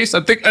in the face.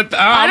 I think.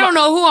 I don't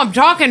know who I'm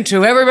talking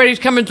to. Everybody's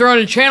coming through on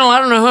the channel. I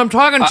don't know who I'm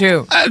talking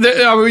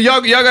to.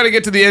 Y'all got to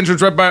get to the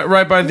entrance right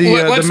by the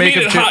Let's meet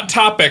makeup at chair. Hot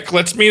Topic.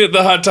 Let's meet at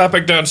the Hot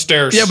Topic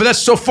downstairs. Yeah, but that's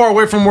so far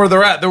away from where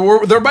they're at.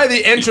 They're by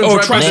the entrance. Oh,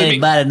 right by Does the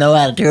anybody know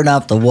how to turn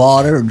off the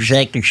water and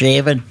shake the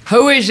shaving?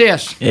 Who is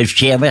this? It's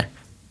Jimmy.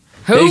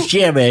 Who? It's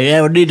Jimmy.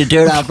 Yeah, we need to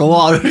turn off the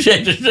water and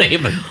shake the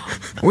shaving.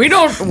 We're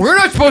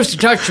not supposed to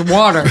touch the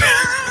water.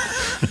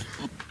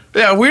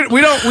 Yeah, we don't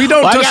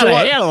Well, I touch got the a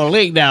water. hell of a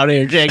leak down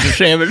here, shake the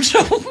shaving.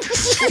 So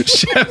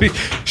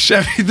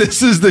Chevy,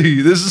 this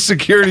is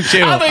security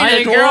channel. I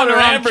think you're on the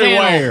wrong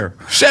channel.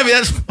 Chevy,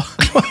 that's.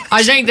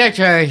 I think that's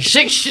a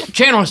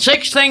channel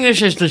 6 thing.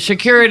 This is the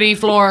security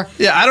floor.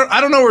 Yeah,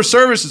 I don't know where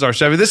services are,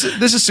 Chevy. This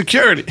is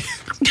security.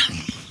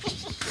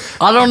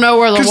 I don't know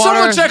where the Can water.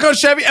 someone check on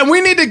Chevy? And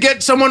we need to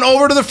get someone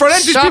over to the front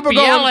end. These Stop people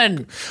going.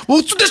 yelling.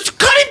 Well, just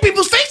cutting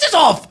people's faces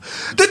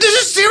off. This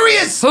is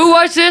serious. Who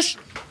was this?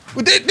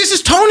 This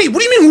is Tony. What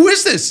do you mean? Who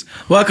is this?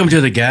 Welcome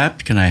to the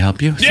Gap. Can I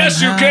help you?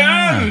 Yes, you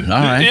can. All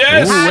right.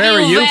 Yes. Ooh, where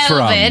are you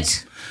Velvet.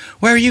 from?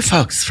 Where are you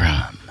folks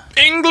from?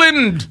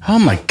 England. Oh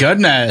my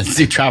goodness!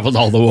 You traveled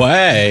all the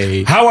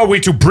way. How are we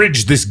to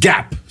bridge this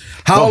gap?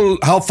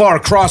 How far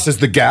across is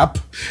the gap?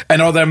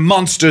 And are there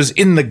monsters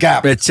in the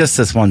gap? It's just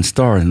this one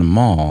store in the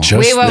mall.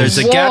 We were There's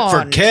a gap for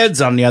warned. kids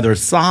on the other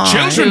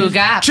side. Two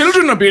gaps.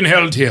 Children are being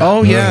held here.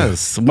 Oh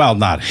yes. Well,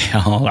 not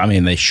hell. I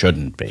mean, they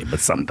shouldn't be,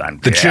 but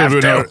sometimes The they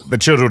children have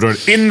to. are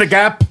in the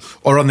gap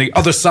or on the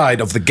other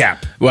side of the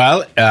gap.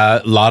 Well,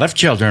 a lot of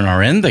children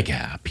are in the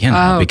gap, you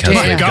know, Oh, because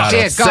dear they've got God.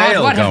 a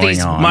sale What have going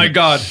these- on. My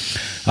God.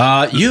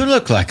 You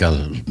look like a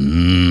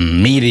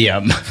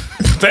medium.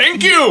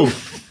 Thank you.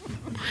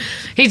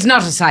 He's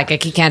not a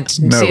psychic. He can't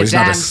see a he's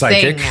not a damn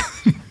psychic.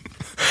 thing.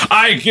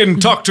 I can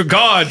talk to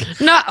God.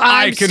 No,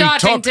 I I'm can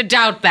starting talk- to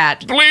doubt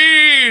that.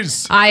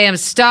 Please. I am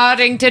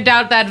starting to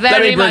doubt that Let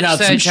very me bring much, out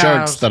Sir some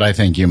Charles. shirts that I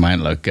think you might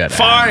look good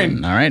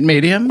Fine. at. All right,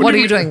 medium. What are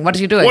you doing? What are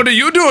you doing? What are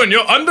you doing?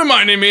 You're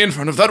undermining me in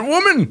front of that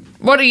woman.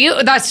 What are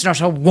you? That's not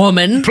a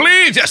woman.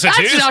 Please, yes, it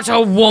is. That's not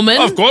a woman.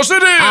 Of course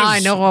it is. I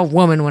know a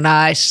woman when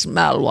I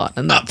smell one,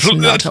 and that's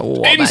not a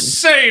woman.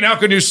 Insane. How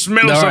can you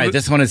smell All something? right,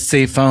 this one is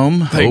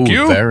Seafoam. Thank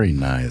you. Very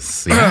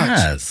nice.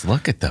 Yes,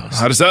 look at those.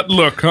 How does that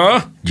look,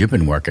 huh? You've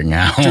been working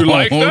out. Do you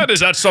like that? Is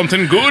that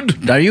something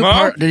good? Are you Huh?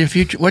 part? If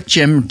you, what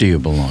gym do you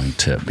belong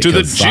to? To the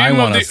Because I gym of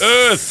wanna the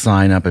earth.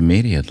 Sign up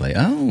immediately.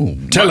 Oh,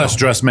 Tell wow. us,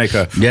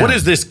 dressmaker. Yeah. What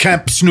is this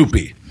Camp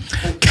Snoopy?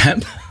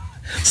 Camp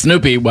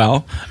Snoopy.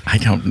 Well, I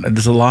don't.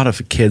 There's a lot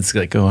of kids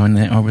that go on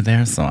there, over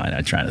there, so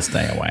I try to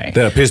stay away.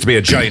 There appears to be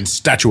a giant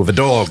statue of a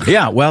dog.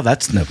 Yeah, well,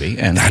 that's Snoopy,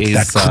 and That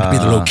he's, could be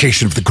the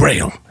location of the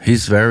Grail.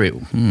 He's very.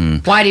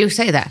 Why do you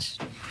say that?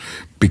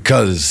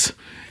 Because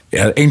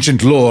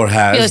ancient lore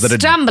has You're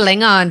that.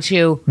 stumbling, aren't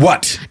you?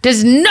 What?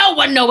 Does no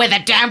one know where the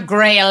damn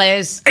Grail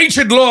is?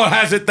 Ancient lore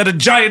has it that a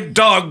giant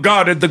dog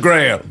guarded the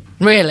Grail.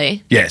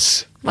 Really?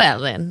 Yes. Well,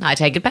 then I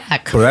take it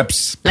back.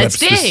 Perhaps. Let's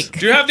this- dig.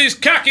 Do you have these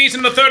khakis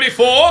in the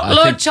 34?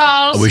 Lord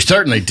Charles. We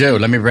certainly do.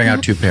 Let me bring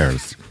out 2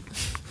 pairs.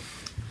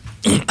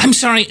 I'm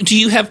sorry. Do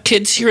you have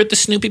kids here at the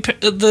Snoopy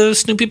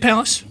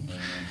Palace?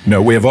 No,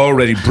 we have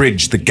already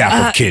bridged the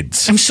gap of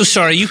kids. I'm so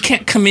sorry. You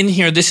can't come in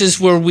here. This is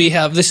where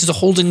this is a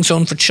holding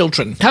zone for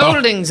children.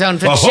 Holding zone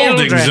for a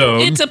children. holding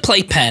zone. It's a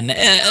playpen.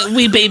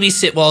 We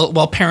babysit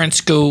while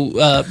parents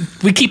go.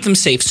 We keep them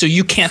safe, so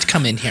you can't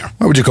come in here.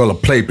 What would you call a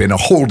playpen? A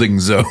holding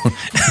zone?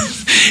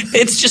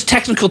 It's just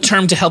technical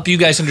term to help you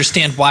guys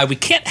understand why we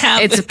can't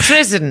have. It's a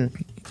prison.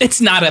 It's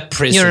not a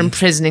prison. You're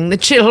imprisoning the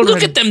children.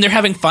 Look at them. They're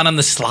having fun on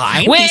the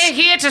slide. We're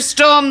here to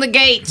storm the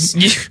gates.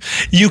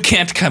 You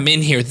can't come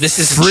in here. This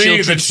is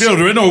Free the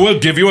children or we'll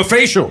give you a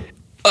facial.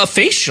 A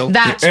facial?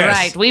 That's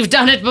right. We've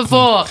done it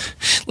before.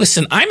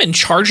 Listen, I'm in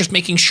charge of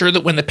making sure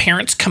that when the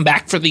parents come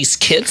back for these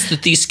kids,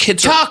 that these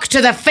kids Talk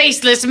to the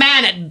faceless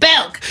man at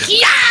Belk.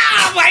 Yeah,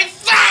 my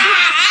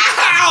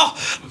foul!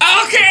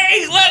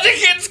 Okay, let the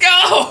kids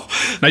go.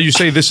 Now you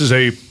say this is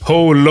a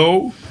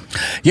polo?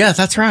 Yeah,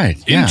 that's right.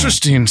 Yeah.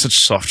 Interesting. Such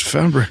soft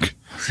fabric.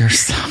 You're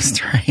so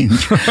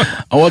strange.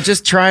 Well,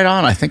 just try it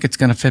on. I think it's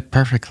going to fit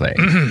perfectly.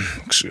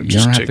 You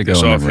don't have to go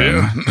in the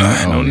room.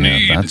 No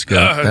need. That's good.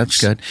 That's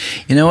good.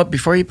 You know what?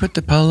 Before you put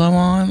the polo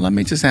on, let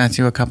me just ask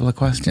you a couple of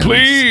questions.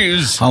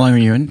 Please. How long are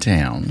you in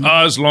town?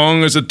 As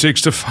long as it takes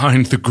to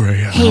find the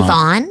grail. Hey,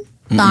 Vaughn.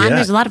 Vaughn, Yeah.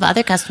 there's a lot of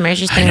other customers.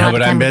 You're I spending know, a lot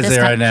but of time I'm with this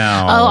busy guy. right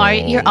now. Oh,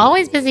 you're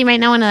always busy right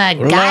now when a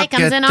guy Look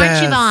comes at in, aren't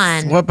you, this.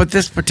 Vaughn? Well, but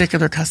this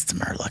particular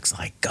customer looks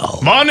like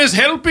gold. Vaughn is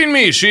helping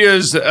me. She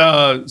is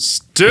a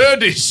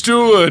sturdy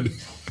steward.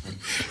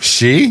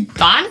 She?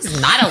 Vaughn is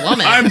not a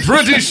woman. I'm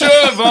pretty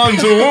sure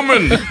Vaughn's a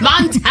woman.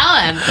 Vaughn, tell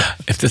him.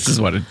 If this is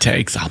what it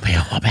takes, I'll be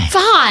a woman.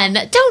 Vaughn,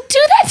 don't do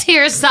that to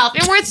yourself.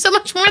 You're worth so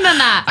much more than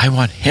that. I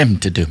want him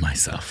to do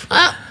myself.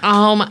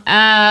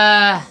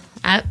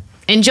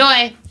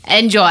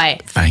 Enjoy.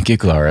 Thank you,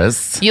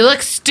 Gloris. You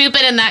look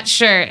stupid in that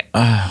shirt.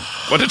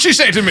 What did she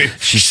say to me?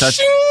 She's such.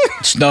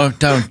 No,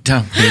 don't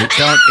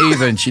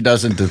even. She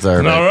doesn't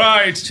deserve it. All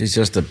right. She's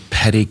just a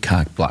petty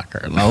cock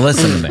blocker. Now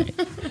listen to me.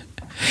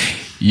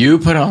 You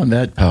put on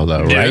that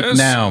polo right Yes.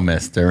 now,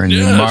 mister, and you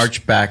Yes.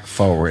 march back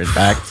forward.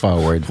 1,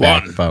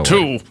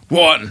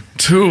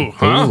 2,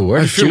 huh? Ooh, where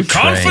I did feel you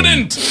train?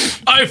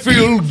 confident. I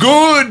feel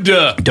good.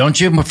 Don't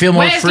you feel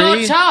more Where's free?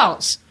 Lord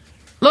Charles?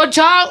 Lord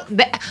Charles,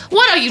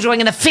 what are you doing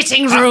in the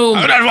fitting room?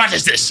 What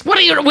is this? What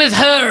are you with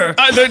her?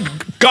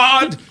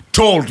 God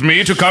told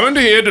me to come into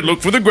here to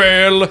look for the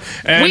grail.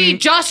 And We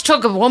just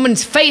took a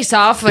woman's face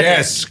off.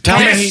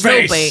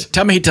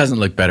 Tell me he doesn't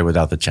look better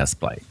without the chest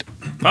plate.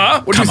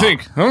 Huh? What do you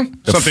think? Huh?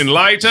 Something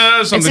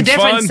lighter, something It's a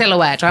different fun?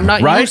 silhouette. I'm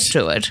not used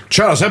to it.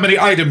 Charles, how many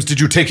items did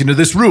you take into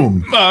this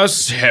room?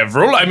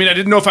 Several. I mean, I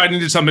didn't know if I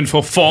needed something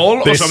for fall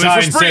or This something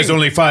sign for spring. says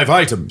only 5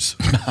 items.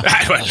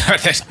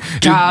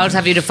 Charles,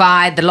 have you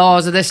defied the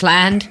laws of this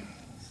land?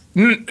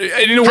 In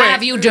a way.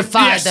 Have you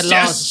defied the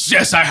laws?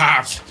 Yes, I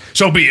have.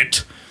 So be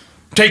it.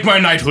 Take my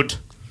knighthood.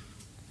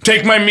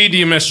 Take my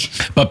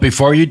mediumish. But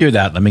before you do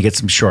that, let me get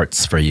some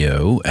shorts for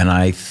you. And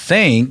I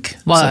think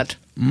What?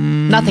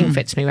 Nothing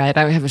fits me right.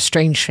 I have a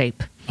strange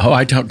shape. Oh,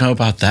 I don't know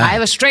about that. I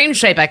have a strange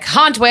shape. I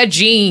can't wear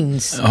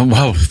jeans. Oh,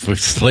 well,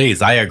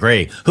 please, I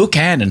agree. Who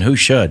can and who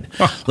should?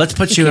 Let's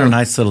put you in a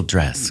nice little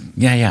dress.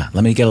 Yeah.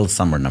 Let me get a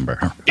summer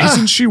number.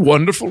 Isn't she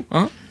wonderful?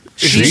 Huh?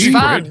 She's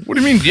fun. What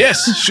do you mean?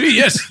 Yes,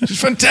 she's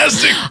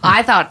fantastic.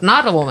 I thought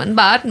not a woman,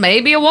 but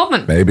maybe a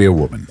woman. Maybe a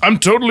woman. I'm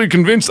totally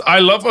convinced. I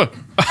love her.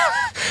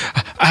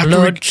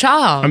 Lord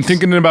Charles. I'm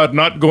thinking about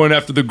not going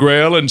after the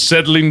grail and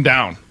settling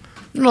down.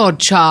 Lord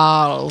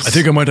Charles. I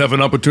think I might have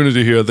an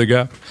opportunity here at the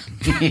Gap.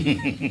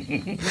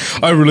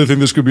 I really think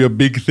this could be a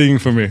big thing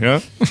for me, huh?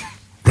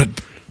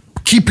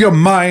 Keep your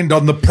mind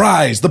on the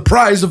prize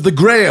of the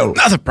grail.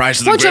 Not the prize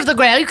of the Once you grail. have the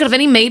grail, you could have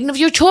any maiden of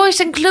your choice,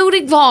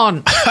 including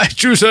Vaughn. I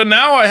choose her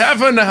now. I have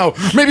her now.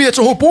 Maybe that's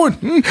the whole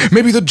point.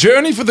 Maybe the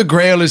journey for the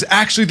grail is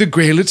actually the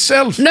grail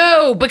itself.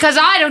 No, because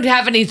I don't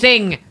have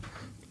anything.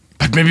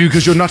 But maybe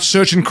because you're not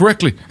searching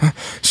correctly. Huh?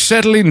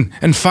 Settling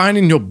and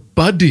finding your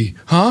buddy,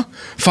 huh?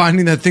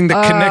 Finding that thing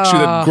that connects you,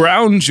 that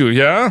grounds you,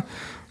 yeah?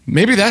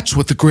 Maybe that's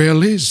what the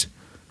grail is.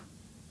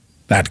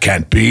 That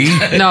can't be.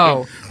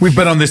 No. We've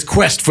been on this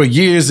quest for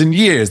years and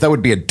years. That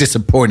would be a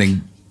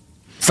disappointing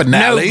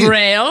finale. No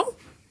grail.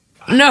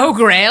 No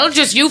grail.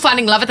 Just you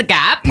finding love at the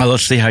Gap. Well,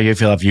 let's see how you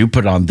feel if you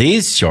put on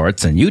these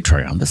shorts and you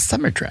try on the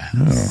summer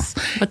dress.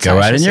 What Go size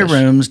right in is your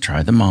this? rooms,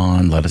 try them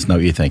on, let us know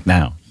what you think.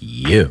 Now,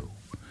 you.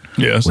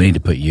 Yes. We need to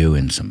put you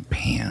in some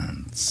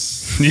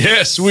pants.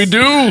 Yes, we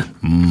do. All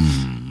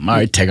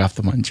right, take off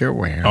the ones you're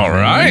wearing. All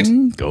right.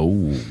 Oh,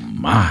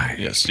 my.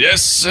 Yes.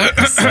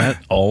 Is that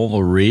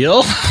all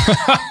real?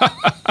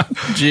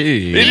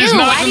 Gee. It is Ew,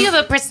 not why do you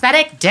have a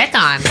prosthetic dick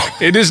on?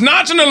 It is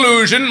not an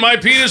illusion. My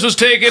penis was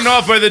taken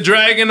off by the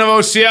dragon of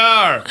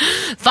Osiar.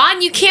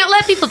 Vaughn, you can't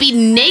let people be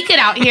naked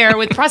out here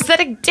with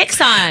prosthetic dicks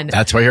on.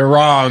 That's where you're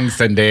wrong,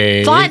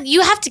 Cindy. Vaughn,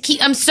 you have to keep,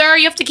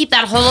 you have to keep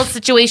that whole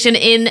situation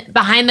in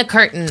behind the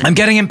curtain. I'm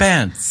getting in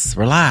pants.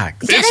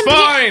 Relax. It's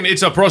fine.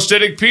 It's a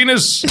prosthetic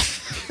penis.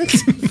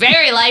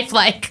 Very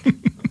lifelike.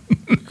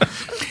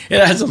 It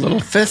has a little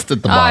fist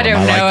at the bottom. I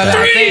don't know like about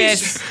that.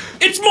 this.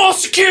 It's more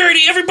security.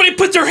 Everybody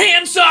put their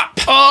hands up.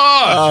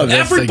 Oh, this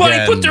Everybody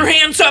again. put their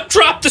hands up.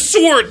 Drop the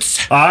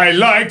swords. I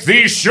like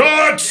these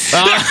shorts.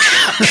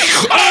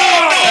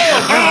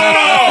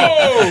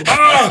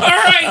 All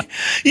right,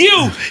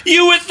 you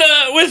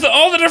with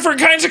all the different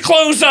kinds of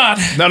clothes on.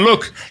 Now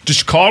look,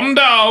 just calm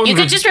down. You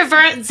could just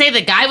revert and say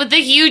the guy with the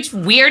huge,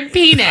 weird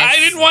penis. I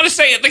didn't want to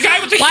say it. The guy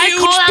with the Why huge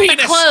call out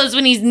penis. the clothes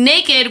when he's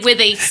naked with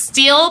a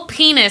steel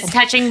penis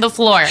touching the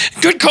floor?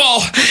 Good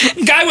call.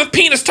 Guy with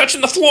penis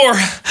touching the floor.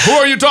 Who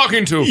are you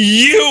talking to?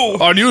 You.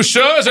 Are you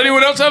sure? Does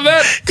anyone else have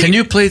that? Can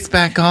you please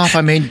back off?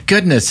 I mean,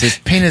 goodness, his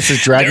penis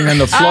is dragging on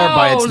the floor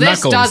by its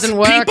knuckles.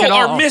 People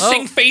are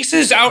missing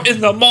faces out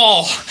in the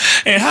mall,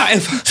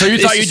 and So you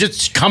thought you'd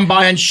just come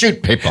by and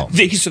shoot people?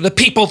 These are the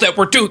people that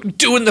were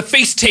doing the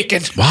face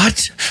taking.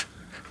 What?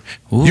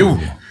 You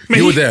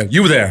were there.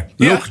 You were there.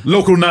 Yeah.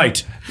 Local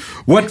night.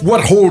 What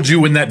holds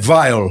you in that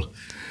vial?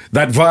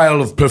 That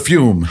vial of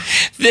perfume.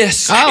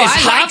 This is I love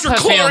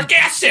hydrochloric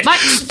perfume.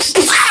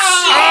 acid.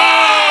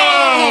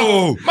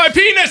 Oh! My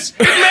penis!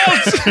 It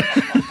melts!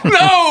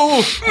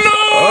 No!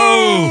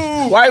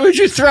 Oh! Why would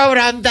you throw it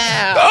on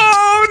that?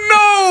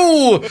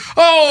 Oh no!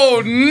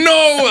 Oh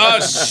no!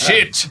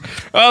 Shit!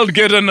 I'll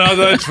get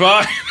another. It's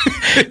fine.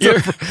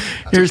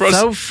 You're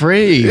so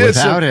free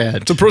without it.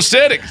 It's a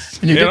prosthetic.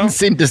 And you didn't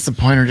seem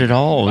disappointed at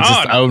all. It's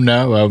just, oh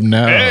no. I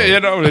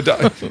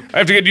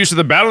have to get used to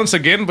the balance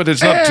again, but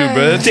it's not too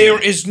bad.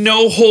 There is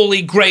no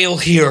holy grail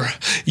here.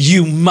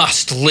 You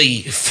must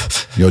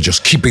leave. You're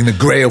just keeping the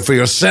grail for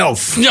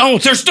yourself. No,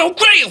 there's no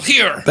grail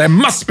here. There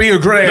must be a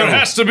grail. There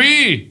has to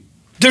be.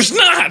 There's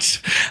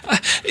not.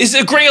 Is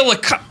a grail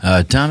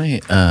a Tommy,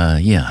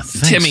 yeah.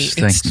 Thanks,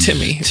 Timmy, it's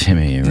Timmy.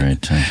 Timmy, right.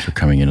 Thanks for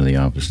coming into the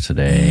office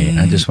today.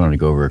 I just wanted to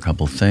go over a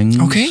couple things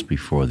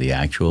before the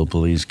actual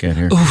police get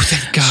here. Oh,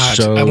 thank God.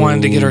 So I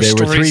wanted to get our there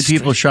stories were three straight.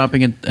 people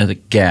shopping at the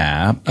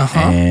Gap,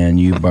 and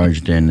you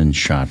barged in and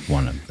shot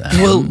one of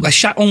them. Well, I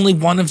shot only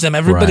one of them.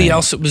 Everybody Right.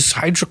 else, it was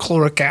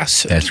hydrochloric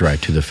acid. That's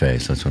right, to the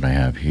face. That's what I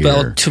have here.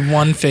 Well, to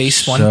one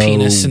face, one So-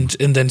 penis, and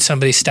then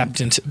somebody stepped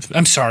into.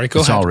 I'm sorry,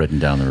 go it's ahead. all written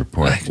down in the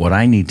report. What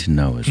I need to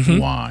know is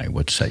why,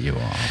 what set you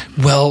off.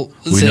 Well,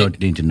 We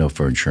need to know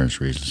for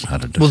insurance reasons how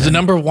to defend. Well, the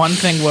number one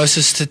thing was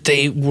that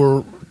they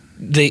were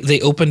they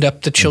opened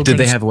up the children's.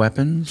 Did they have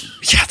weapons?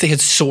 Yeah, they had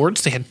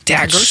swords. They had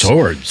daggers.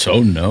 Swords?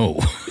 Oh,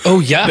 no. Oh,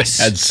 yes.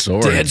 They had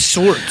swords. They had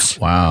swords.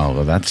 Wow,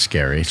 well, that's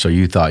scary. So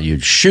you thought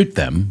you'd shoot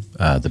them,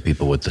 the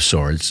people with the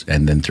swords,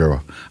 and then throw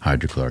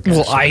hydrochloric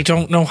acid. Well, I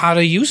don't know how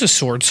to use a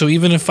sword, so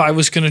even if I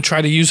was going to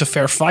try to use a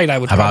fair fight, I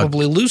would How about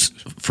probably lose.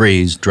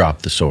 Freeze,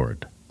 drop the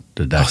sword.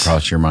 Did that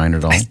cross your mind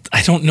at all?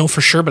 I don't know for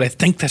sure, but I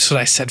think that's what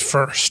I said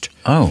first.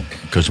 Oh,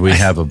 because we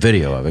have a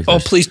video of it. Oh,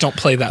 please don't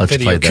play that Let's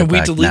video. play that Can we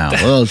back delete now.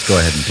 that? Well, let's go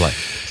ahead and play.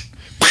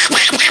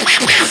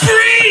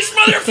 Freeze,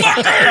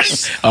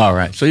 motherfuckers! All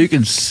right, so you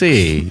can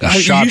see. Are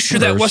shot you sure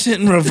that first.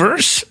 wasn't in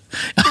reverse?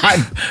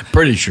 I'm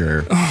pretty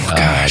sure. Oh,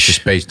 gosh.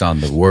 Just based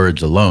on the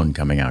words alone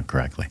coming out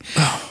correctly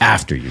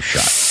after you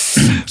shot.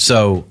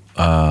 So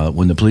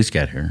when the police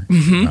get here,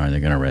 are they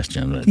going to arrest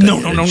you?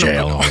 No.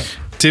 Jail.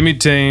 Timmy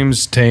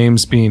Tames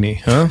Beanie,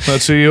 huh?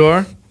 That's who you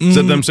are? Is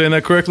that them saying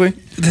that correctly?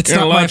 That's You're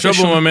in not a lot my of trouble,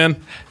 official- my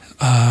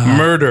man.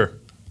 Murder.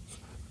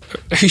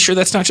 Are you sure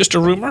that's not just a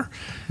rumor?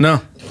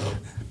 No.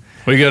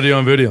 What you got to do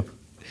on video?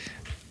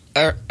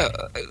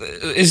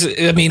 Is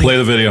it, I mean, Play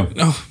the video.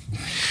 Oh.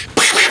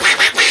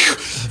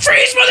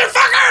 Freeze,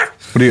 motherfucker!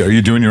 What are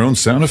you doing your own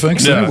sound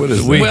effects? Yeah, What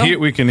is we that?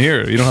 we can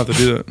hear it. You don't have to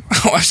do that.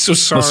 Oh, I'm so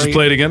sorry. Let's just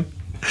play it again.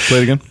 Play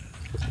it again.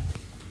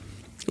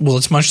 Well,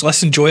 it's much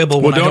less enjoyable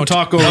Well, when I don't don't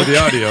talk over the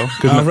audio. All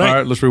right. All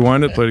right, let's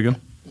rewind it. Play it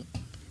again.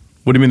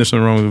 What do you mean there's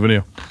something wrong with the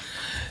video?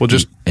 Well,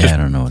 just I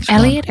don't know what's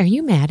Elliot, are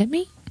you mad at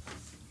me?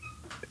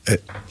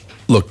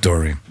 Look,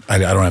 Doreen, I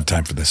don't have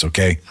time for this,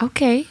 okay?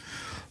 Okay.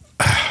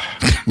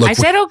 Look, I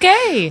said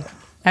okay.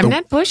 I'm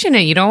not pushing it.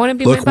 You don't want to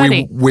be Look, my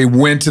buddy. we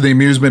went to the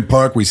amusement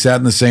park. We sat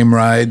in the same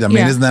ride. I mean,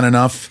 Yeah. isn't that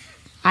enough?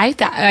 I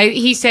thought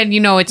he said,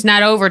 it's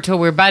not over till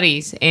we're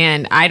buddies,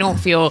 and I don't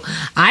feel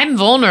I'm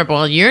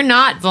vulnerable. You're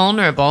not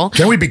vulnerable.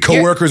 Can we be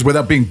coworkers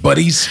without being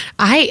buddies?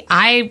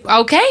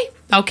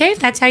 Okay, if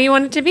that's how you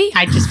want it to be.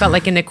 I just felt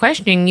like in the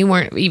questioning, you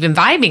weren't even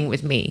vibing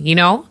with me.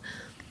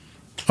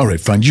 All right,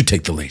 fine. You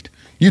take the lead.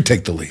 You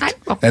take the lead,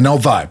 and I'll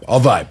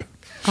vibe.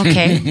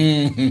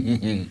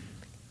 Okay.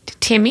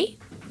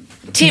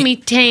 Timmy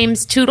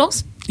Tames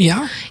Toodles.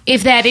 Yeah.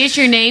 If that is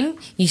your name,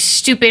 you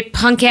stupid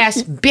punk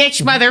ass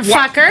bitch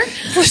motherfucker.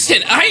 Listen,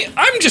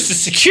 I'm just a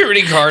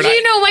security guard.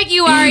 You know what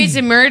you are is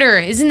a murderer,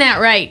 isn't that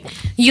right?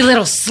 You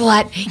little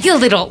slut. You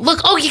little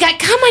look. Oh, you got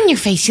cum on your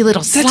face. You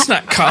little slut. That's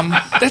not cum.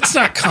 That's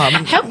not cum.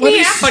 Help What me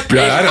is- out.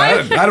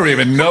 Yeah, I don't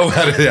even know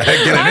how to get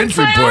an I'm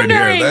entry point here.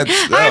 floundering.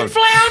 I'm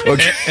floundering.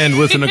 Okay. and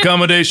with an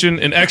accommodation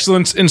and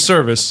excellence in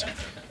service.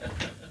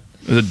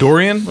 Is it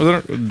Dorian?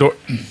 Was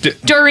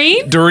it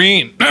Doreen?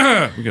 Doreen. we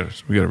gotta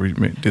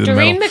do the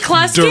Doreen medal.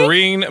 McCluskey?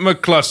 Doreen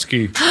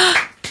McCluskey.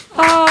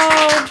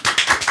 Oh.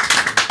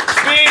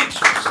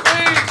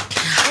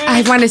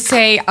 I want to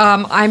say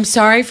I'm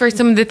sorry for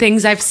some of the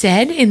things I've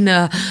said in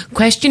the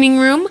questioning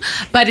room,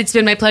 but it's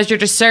been my pleasure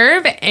to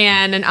serve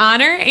and an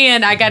honor.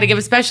 And I got to give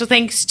a special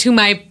thanks to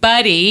my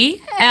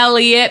buddy,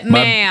 Elliot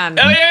Mann.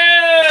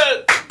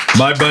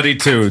 My buddy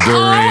too,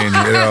 Doreen.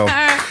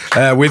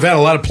 We've had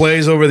a lot of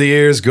plays over the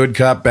years, good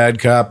cop, bad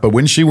cop, but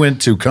when she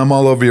went to come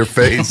all over your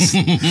face,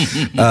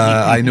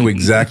 I knew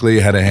exactly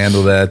how to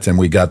handle that, and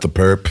we got the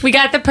perp. We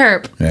got the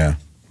perp. Yeah.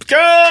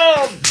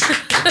 Go!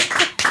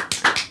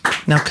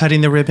 Now,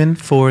 cutting the ribbon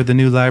for the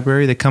new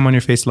library, the Come On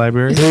Your Face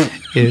library,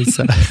 is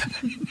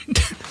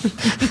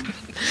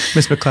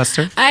Miss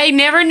McCluster. I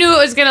never knew it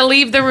was going to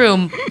leave the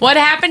room. What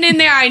happened in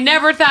there, I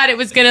never thought it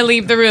was going to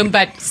leave the room,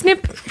 but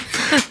snip.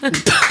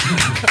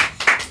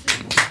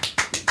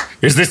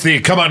 Is this the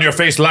Come On Your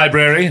Face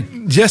library?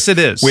 Yes, it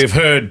is. We've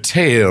heard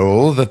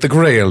tale that the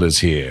Grail is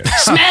here.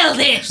 Smell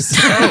this.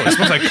 Oh, it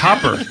smells like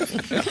copper.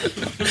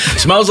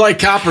 Smells like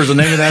copper is the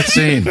name of that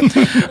scene.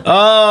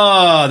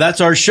 Oh, that's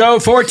our show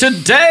for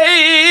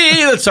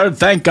today. Let's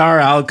thank our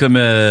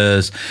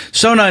alchemists.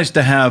 So nice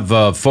to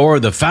have 4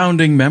 of the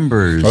founding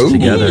members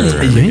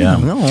together.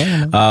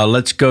 Yeah.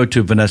 Let's go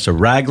to Vanessa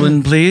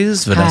Ragland,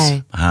 please.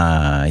 Vanessa.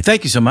 Hi.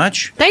 Thank you so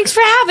much. Thanks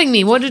for having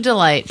me. What a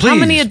delight. Please. How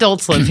many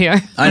adults live here?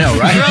 I know,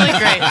 right? Really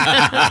great.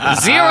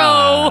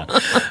 0.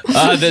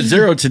 The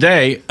 0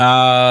 today.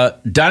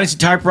 Dynasty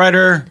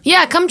Typewriter.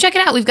 Yeah, come check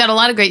it out. We've got a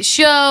lot of great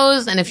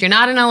shows. And if you're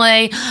not in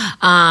LA,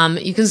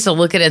 you can still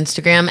look at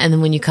Instagram. And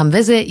then when you come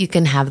visit, you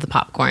can have the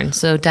popcorn.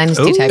 So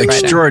Dynasty Typewriter.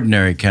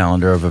 Extraordinary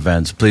calendar of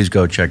events. Please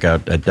go check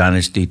out at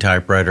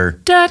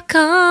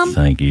dynastytypewriter.com.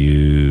 Thank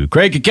you.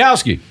 Craig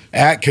Kukowski.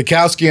 At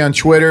Kukowski on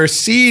Twitter,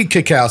 see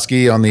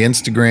Kukowski on the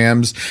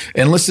Instagrams,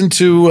 and listen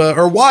to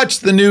or watch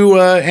the new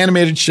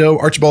animated show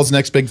Archibald's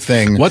Next Big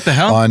Thing. What the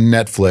hell? On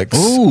Netflix.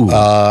 Ooh.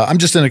 I'm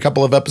just in a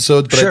couple of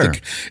episodes, but I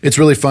think it's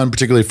really fun,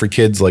 particularly for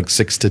kids like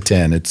 6 to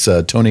 10. It's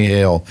Tony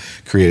Hale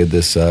created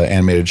this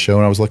animated show,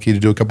 and I was lucky to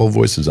do a couple of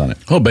voices on it.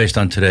 Well, based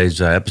on today's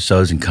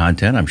episodes and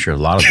content, I'm sure a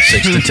lot of the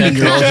 6 to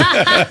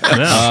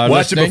 10-year-olds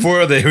watch it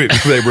before they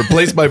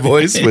replace my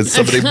voice with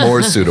somebody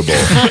more suitable.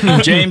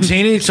 James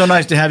Heaney, so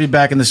nice to have you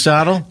back in the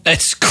saddle.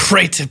 It's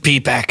great to be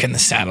back in the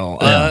saddle.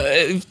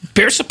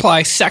 Bear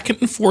Supply,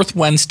 2nd and 4th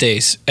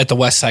Wednesdays at the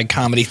West Side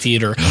Comedy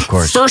Theater. Of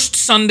course. First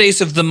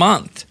Sundays of the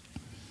month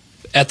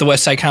at the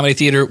West Side Comedy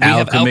Theater. We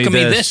have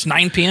Alchemy This,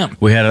 9 p.m.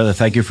 We had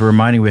thank you for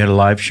reminding. We had a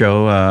live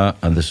show,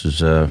 and this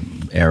was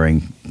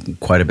airing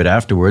quite a bit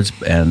afterwards.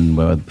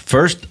 And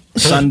first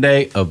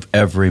Sunday of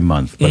every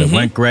month, but it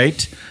went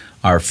great.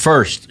 Our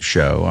first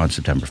show on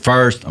September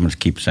 1st. I'm going to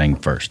keep saying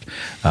first.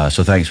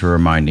 So thanks for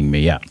reminding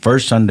me. Yeah,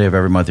 first Sunday of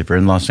every month if you're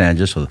in Los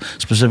Angeles, or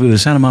specifically the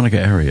Santa Monica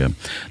area,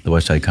 the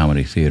West Side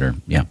Comedy Theater.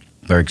 Yeah,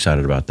 very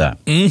excited about that.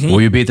 Will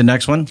you be at the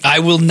next one? I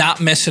will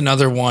not miss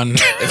another one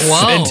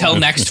until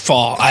next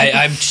fall.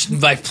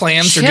 My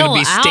plans are going to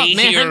be stay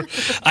here.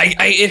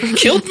 It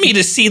killed me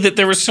to see that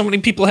there were so many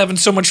people having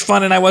so much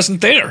fun and I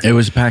wasn't there. It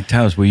was a packed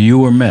house. Well, you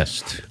were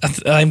missed.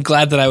 I'm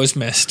glad that I was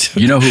missed.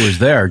 You know who was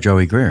there?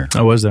 Joey Greer.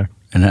 I was there.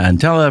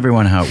 And tell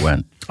everyone how it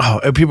went.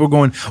 Oh, and people were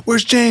going,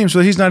 "Where's James?"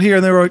 Well, he's not here.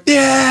 And they were like,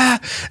 "Yeah."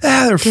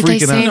 They're freaking out. Did they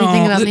say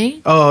anything about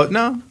me? Oh,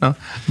 no.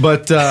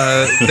 But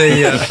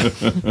they,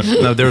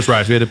 no, there was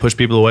riots. We had to push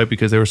people away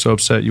because they were so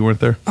upset you weren't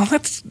there. Oh,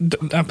 that's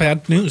not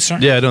bad news, sir.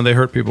 Yeah, no, they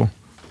hurt people.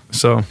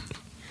 So.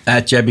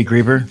 At Jebby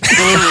Grieber.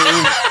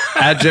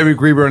 At Jebby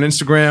Grieber on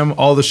Instagram.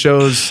 All the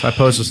shows I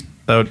post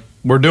that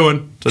we're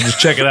doing. So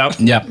just check it out.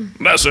 Yep.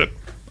 That's it.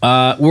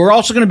 We're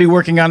also going to be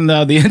working on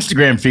the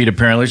Instagram feed,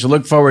 apparently, so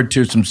look forward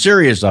to some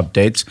serious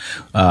updates.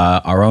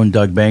 Our own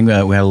Doug Bang, we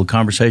had a little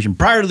conversation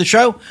prior to the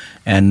show,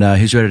 and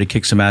he's ready to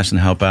kick some ass and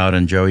help out.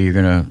 And, Joey, you're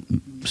going to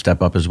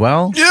step up as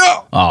well?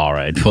 Yeah! All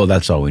right. Well,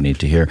 that's all we need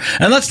to hear.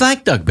 And let's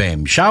thank Doug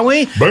Bame, shall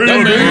we?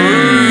 Bame!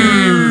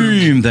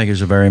 Thank you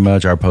so very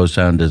much. Our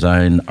post-sound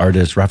design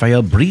artist,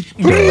 Rafael Brito.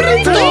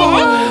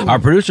 Our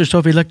producer,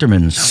 Sophie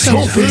Lichterman.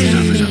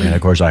 Sophie. And,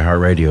 of course,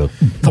 iHeartRadio.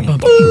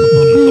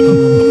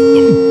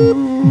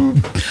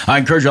 I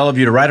encourage all of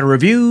you to write a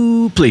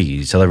review.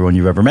 Please tell everyone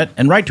you've ever met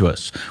and write to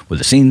us with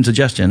a scene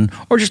suggestion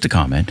or just a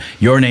comment.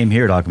 Your name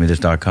here at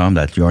alchemythis.com.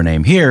 That's your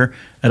name here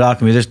at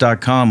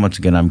alchemythis.com. Once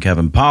again, I'm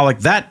Kevin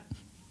Pollak.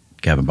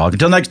 Kevin Pollak.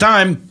 Until next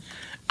time,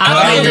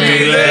 Alchemy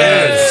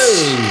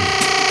This!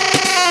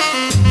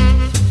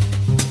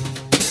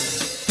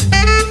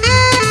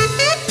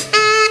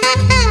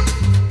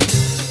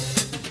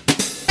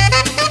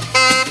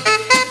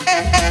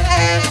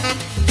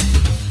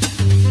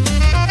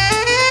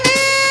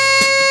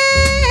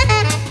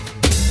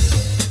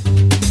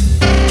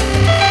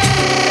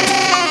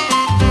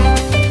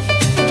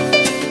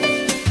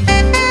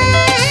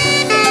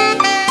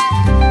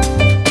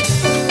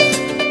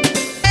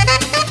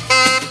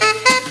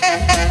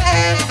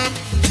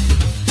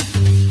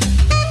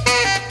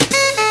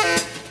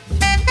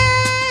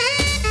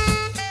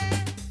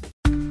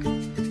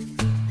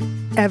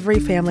 Every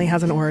family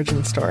has an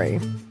origin story,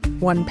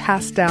 one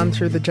passed down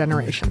through the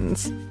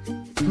generations.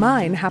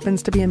 Mine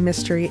happens to be a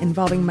mystery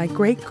involving my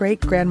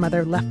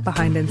great-great-grandmother left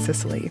behind in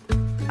Sicily.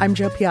 I'm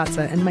Joe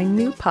Piazza, and my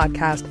new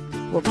podcast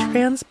will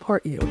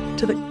transport you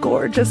to the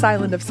gorgeous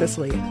island of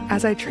Sicily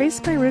as I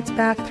trace my roots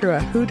back through a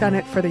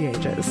whodunit for the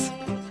ages.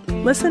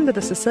 Listen to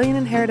The Sicilian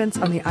Inheritance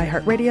on the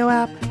iHeartRadio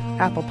app,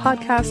 Apple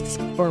Podcasts,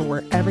 or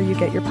wherever you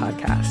get your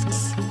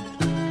podcasts.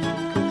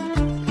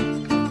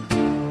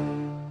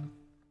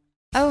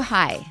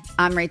 Hi,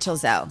 I'm Rachel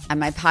Zoe, and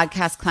my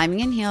podcast,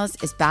 Climbing in Heels,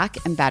 is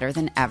back and better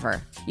than ever.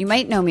 You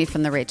might know me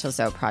from the Rachel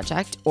Zoe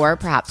Project, or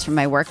perhaps from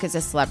my work as a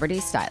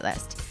celebrity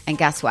stylist. And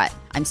guess what?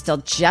 I'm still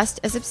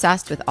just as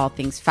obsessed with all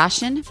things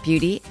fashion,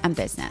 beauty, and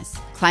business.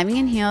 Climbing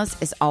in Heels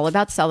is all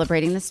about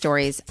celebrating the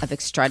stories of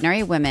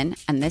extraordinary women,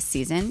 and this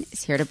season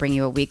is here to bring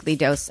you a weekly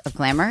dose of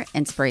glamour,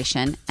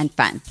 inspiration, and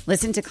fun.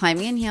 Listen to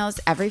Climbing in Heels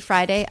every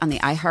Friday on the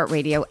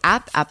iHeartRadio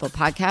app, Apple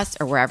Podcasts,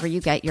 or wherever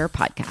you get your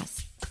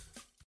podcasts.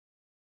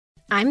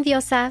 I'm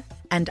Diosa.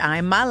 And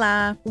I'm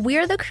Mala.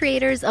 We're the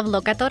creators of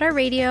Locatora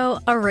Radio,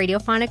 a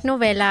radiophonic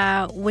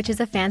novela, which is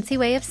a fancy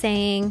way of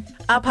saying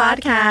a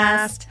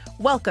podcast.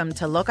 Welcome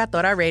to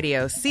Locatora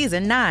Radio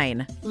Season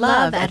 9.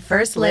 Love at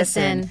First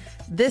Listen.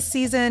 This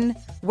season,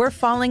 we're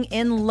falling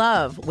in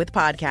love with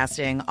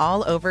podcasting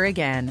all over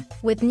again.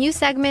 With new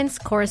segments,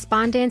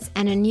 correspondence,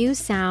 and a new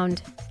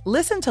sound.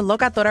 Listen to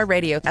Locatora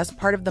Radio as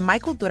part of the My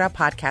Cultura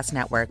Podcast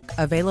Network.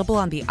 Available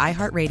on the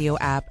iHeartRadio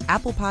app,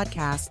 Apple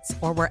Podcasts,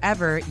 or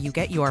wherever you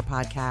get your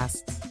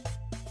podcasts.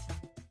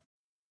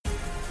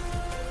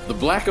 The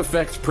Black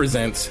Effect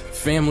presents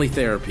Family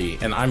Therapy,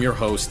 and I'm your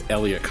host,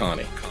 Elliot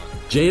Connie.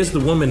 Jay is the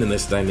woman in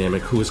this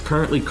dynamic who is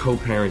currently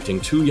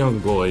co-parenting 2 young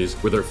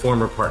boys with her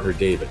former partner,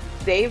 David.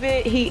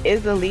 David, he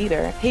is a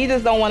leader. He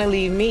just don't want to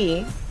leave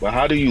me. But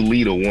how do you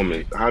lead a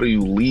woman? How do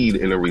you lead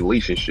in a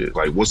relationship?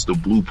 Like, what's the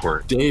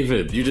blueprint?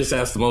 David, you just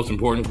asked the most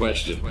important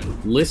question.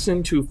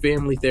 Listen to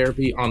Family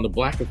Therapy on the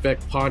Black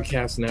Effect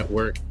Podcast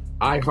Network,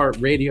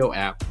 iHeartRadio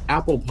app,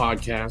 Apple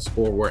Podcasts,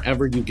 or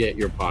wherever you get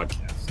your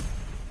podcasts.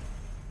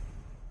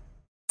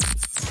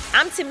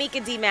 I'm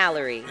Tamika D.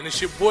 Mallory. And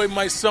it's your boy,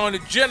 my son, the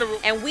General.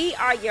 And we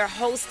are your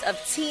hosts of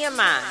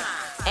TMI.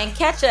 And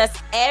catch us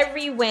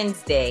every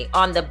Wednesday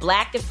on the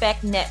Black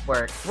Effect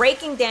Network,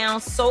 breaking down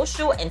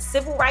social and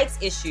civil rights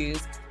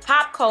issues,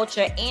 pop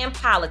culture, and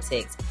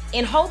politics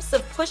in hopes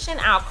of pushing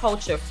our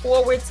culture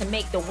forward to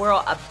make the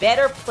world a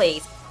better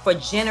place for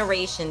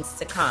generations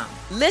to come.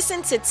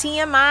 Listen to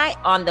TMI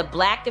on the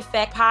Black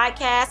Effect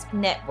Podcast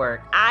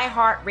Network,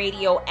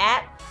 iHeartRadio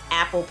app,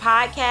 Apple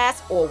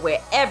Podcasts, or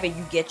wherever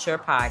you get your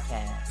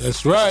podcasts.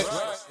 That's right.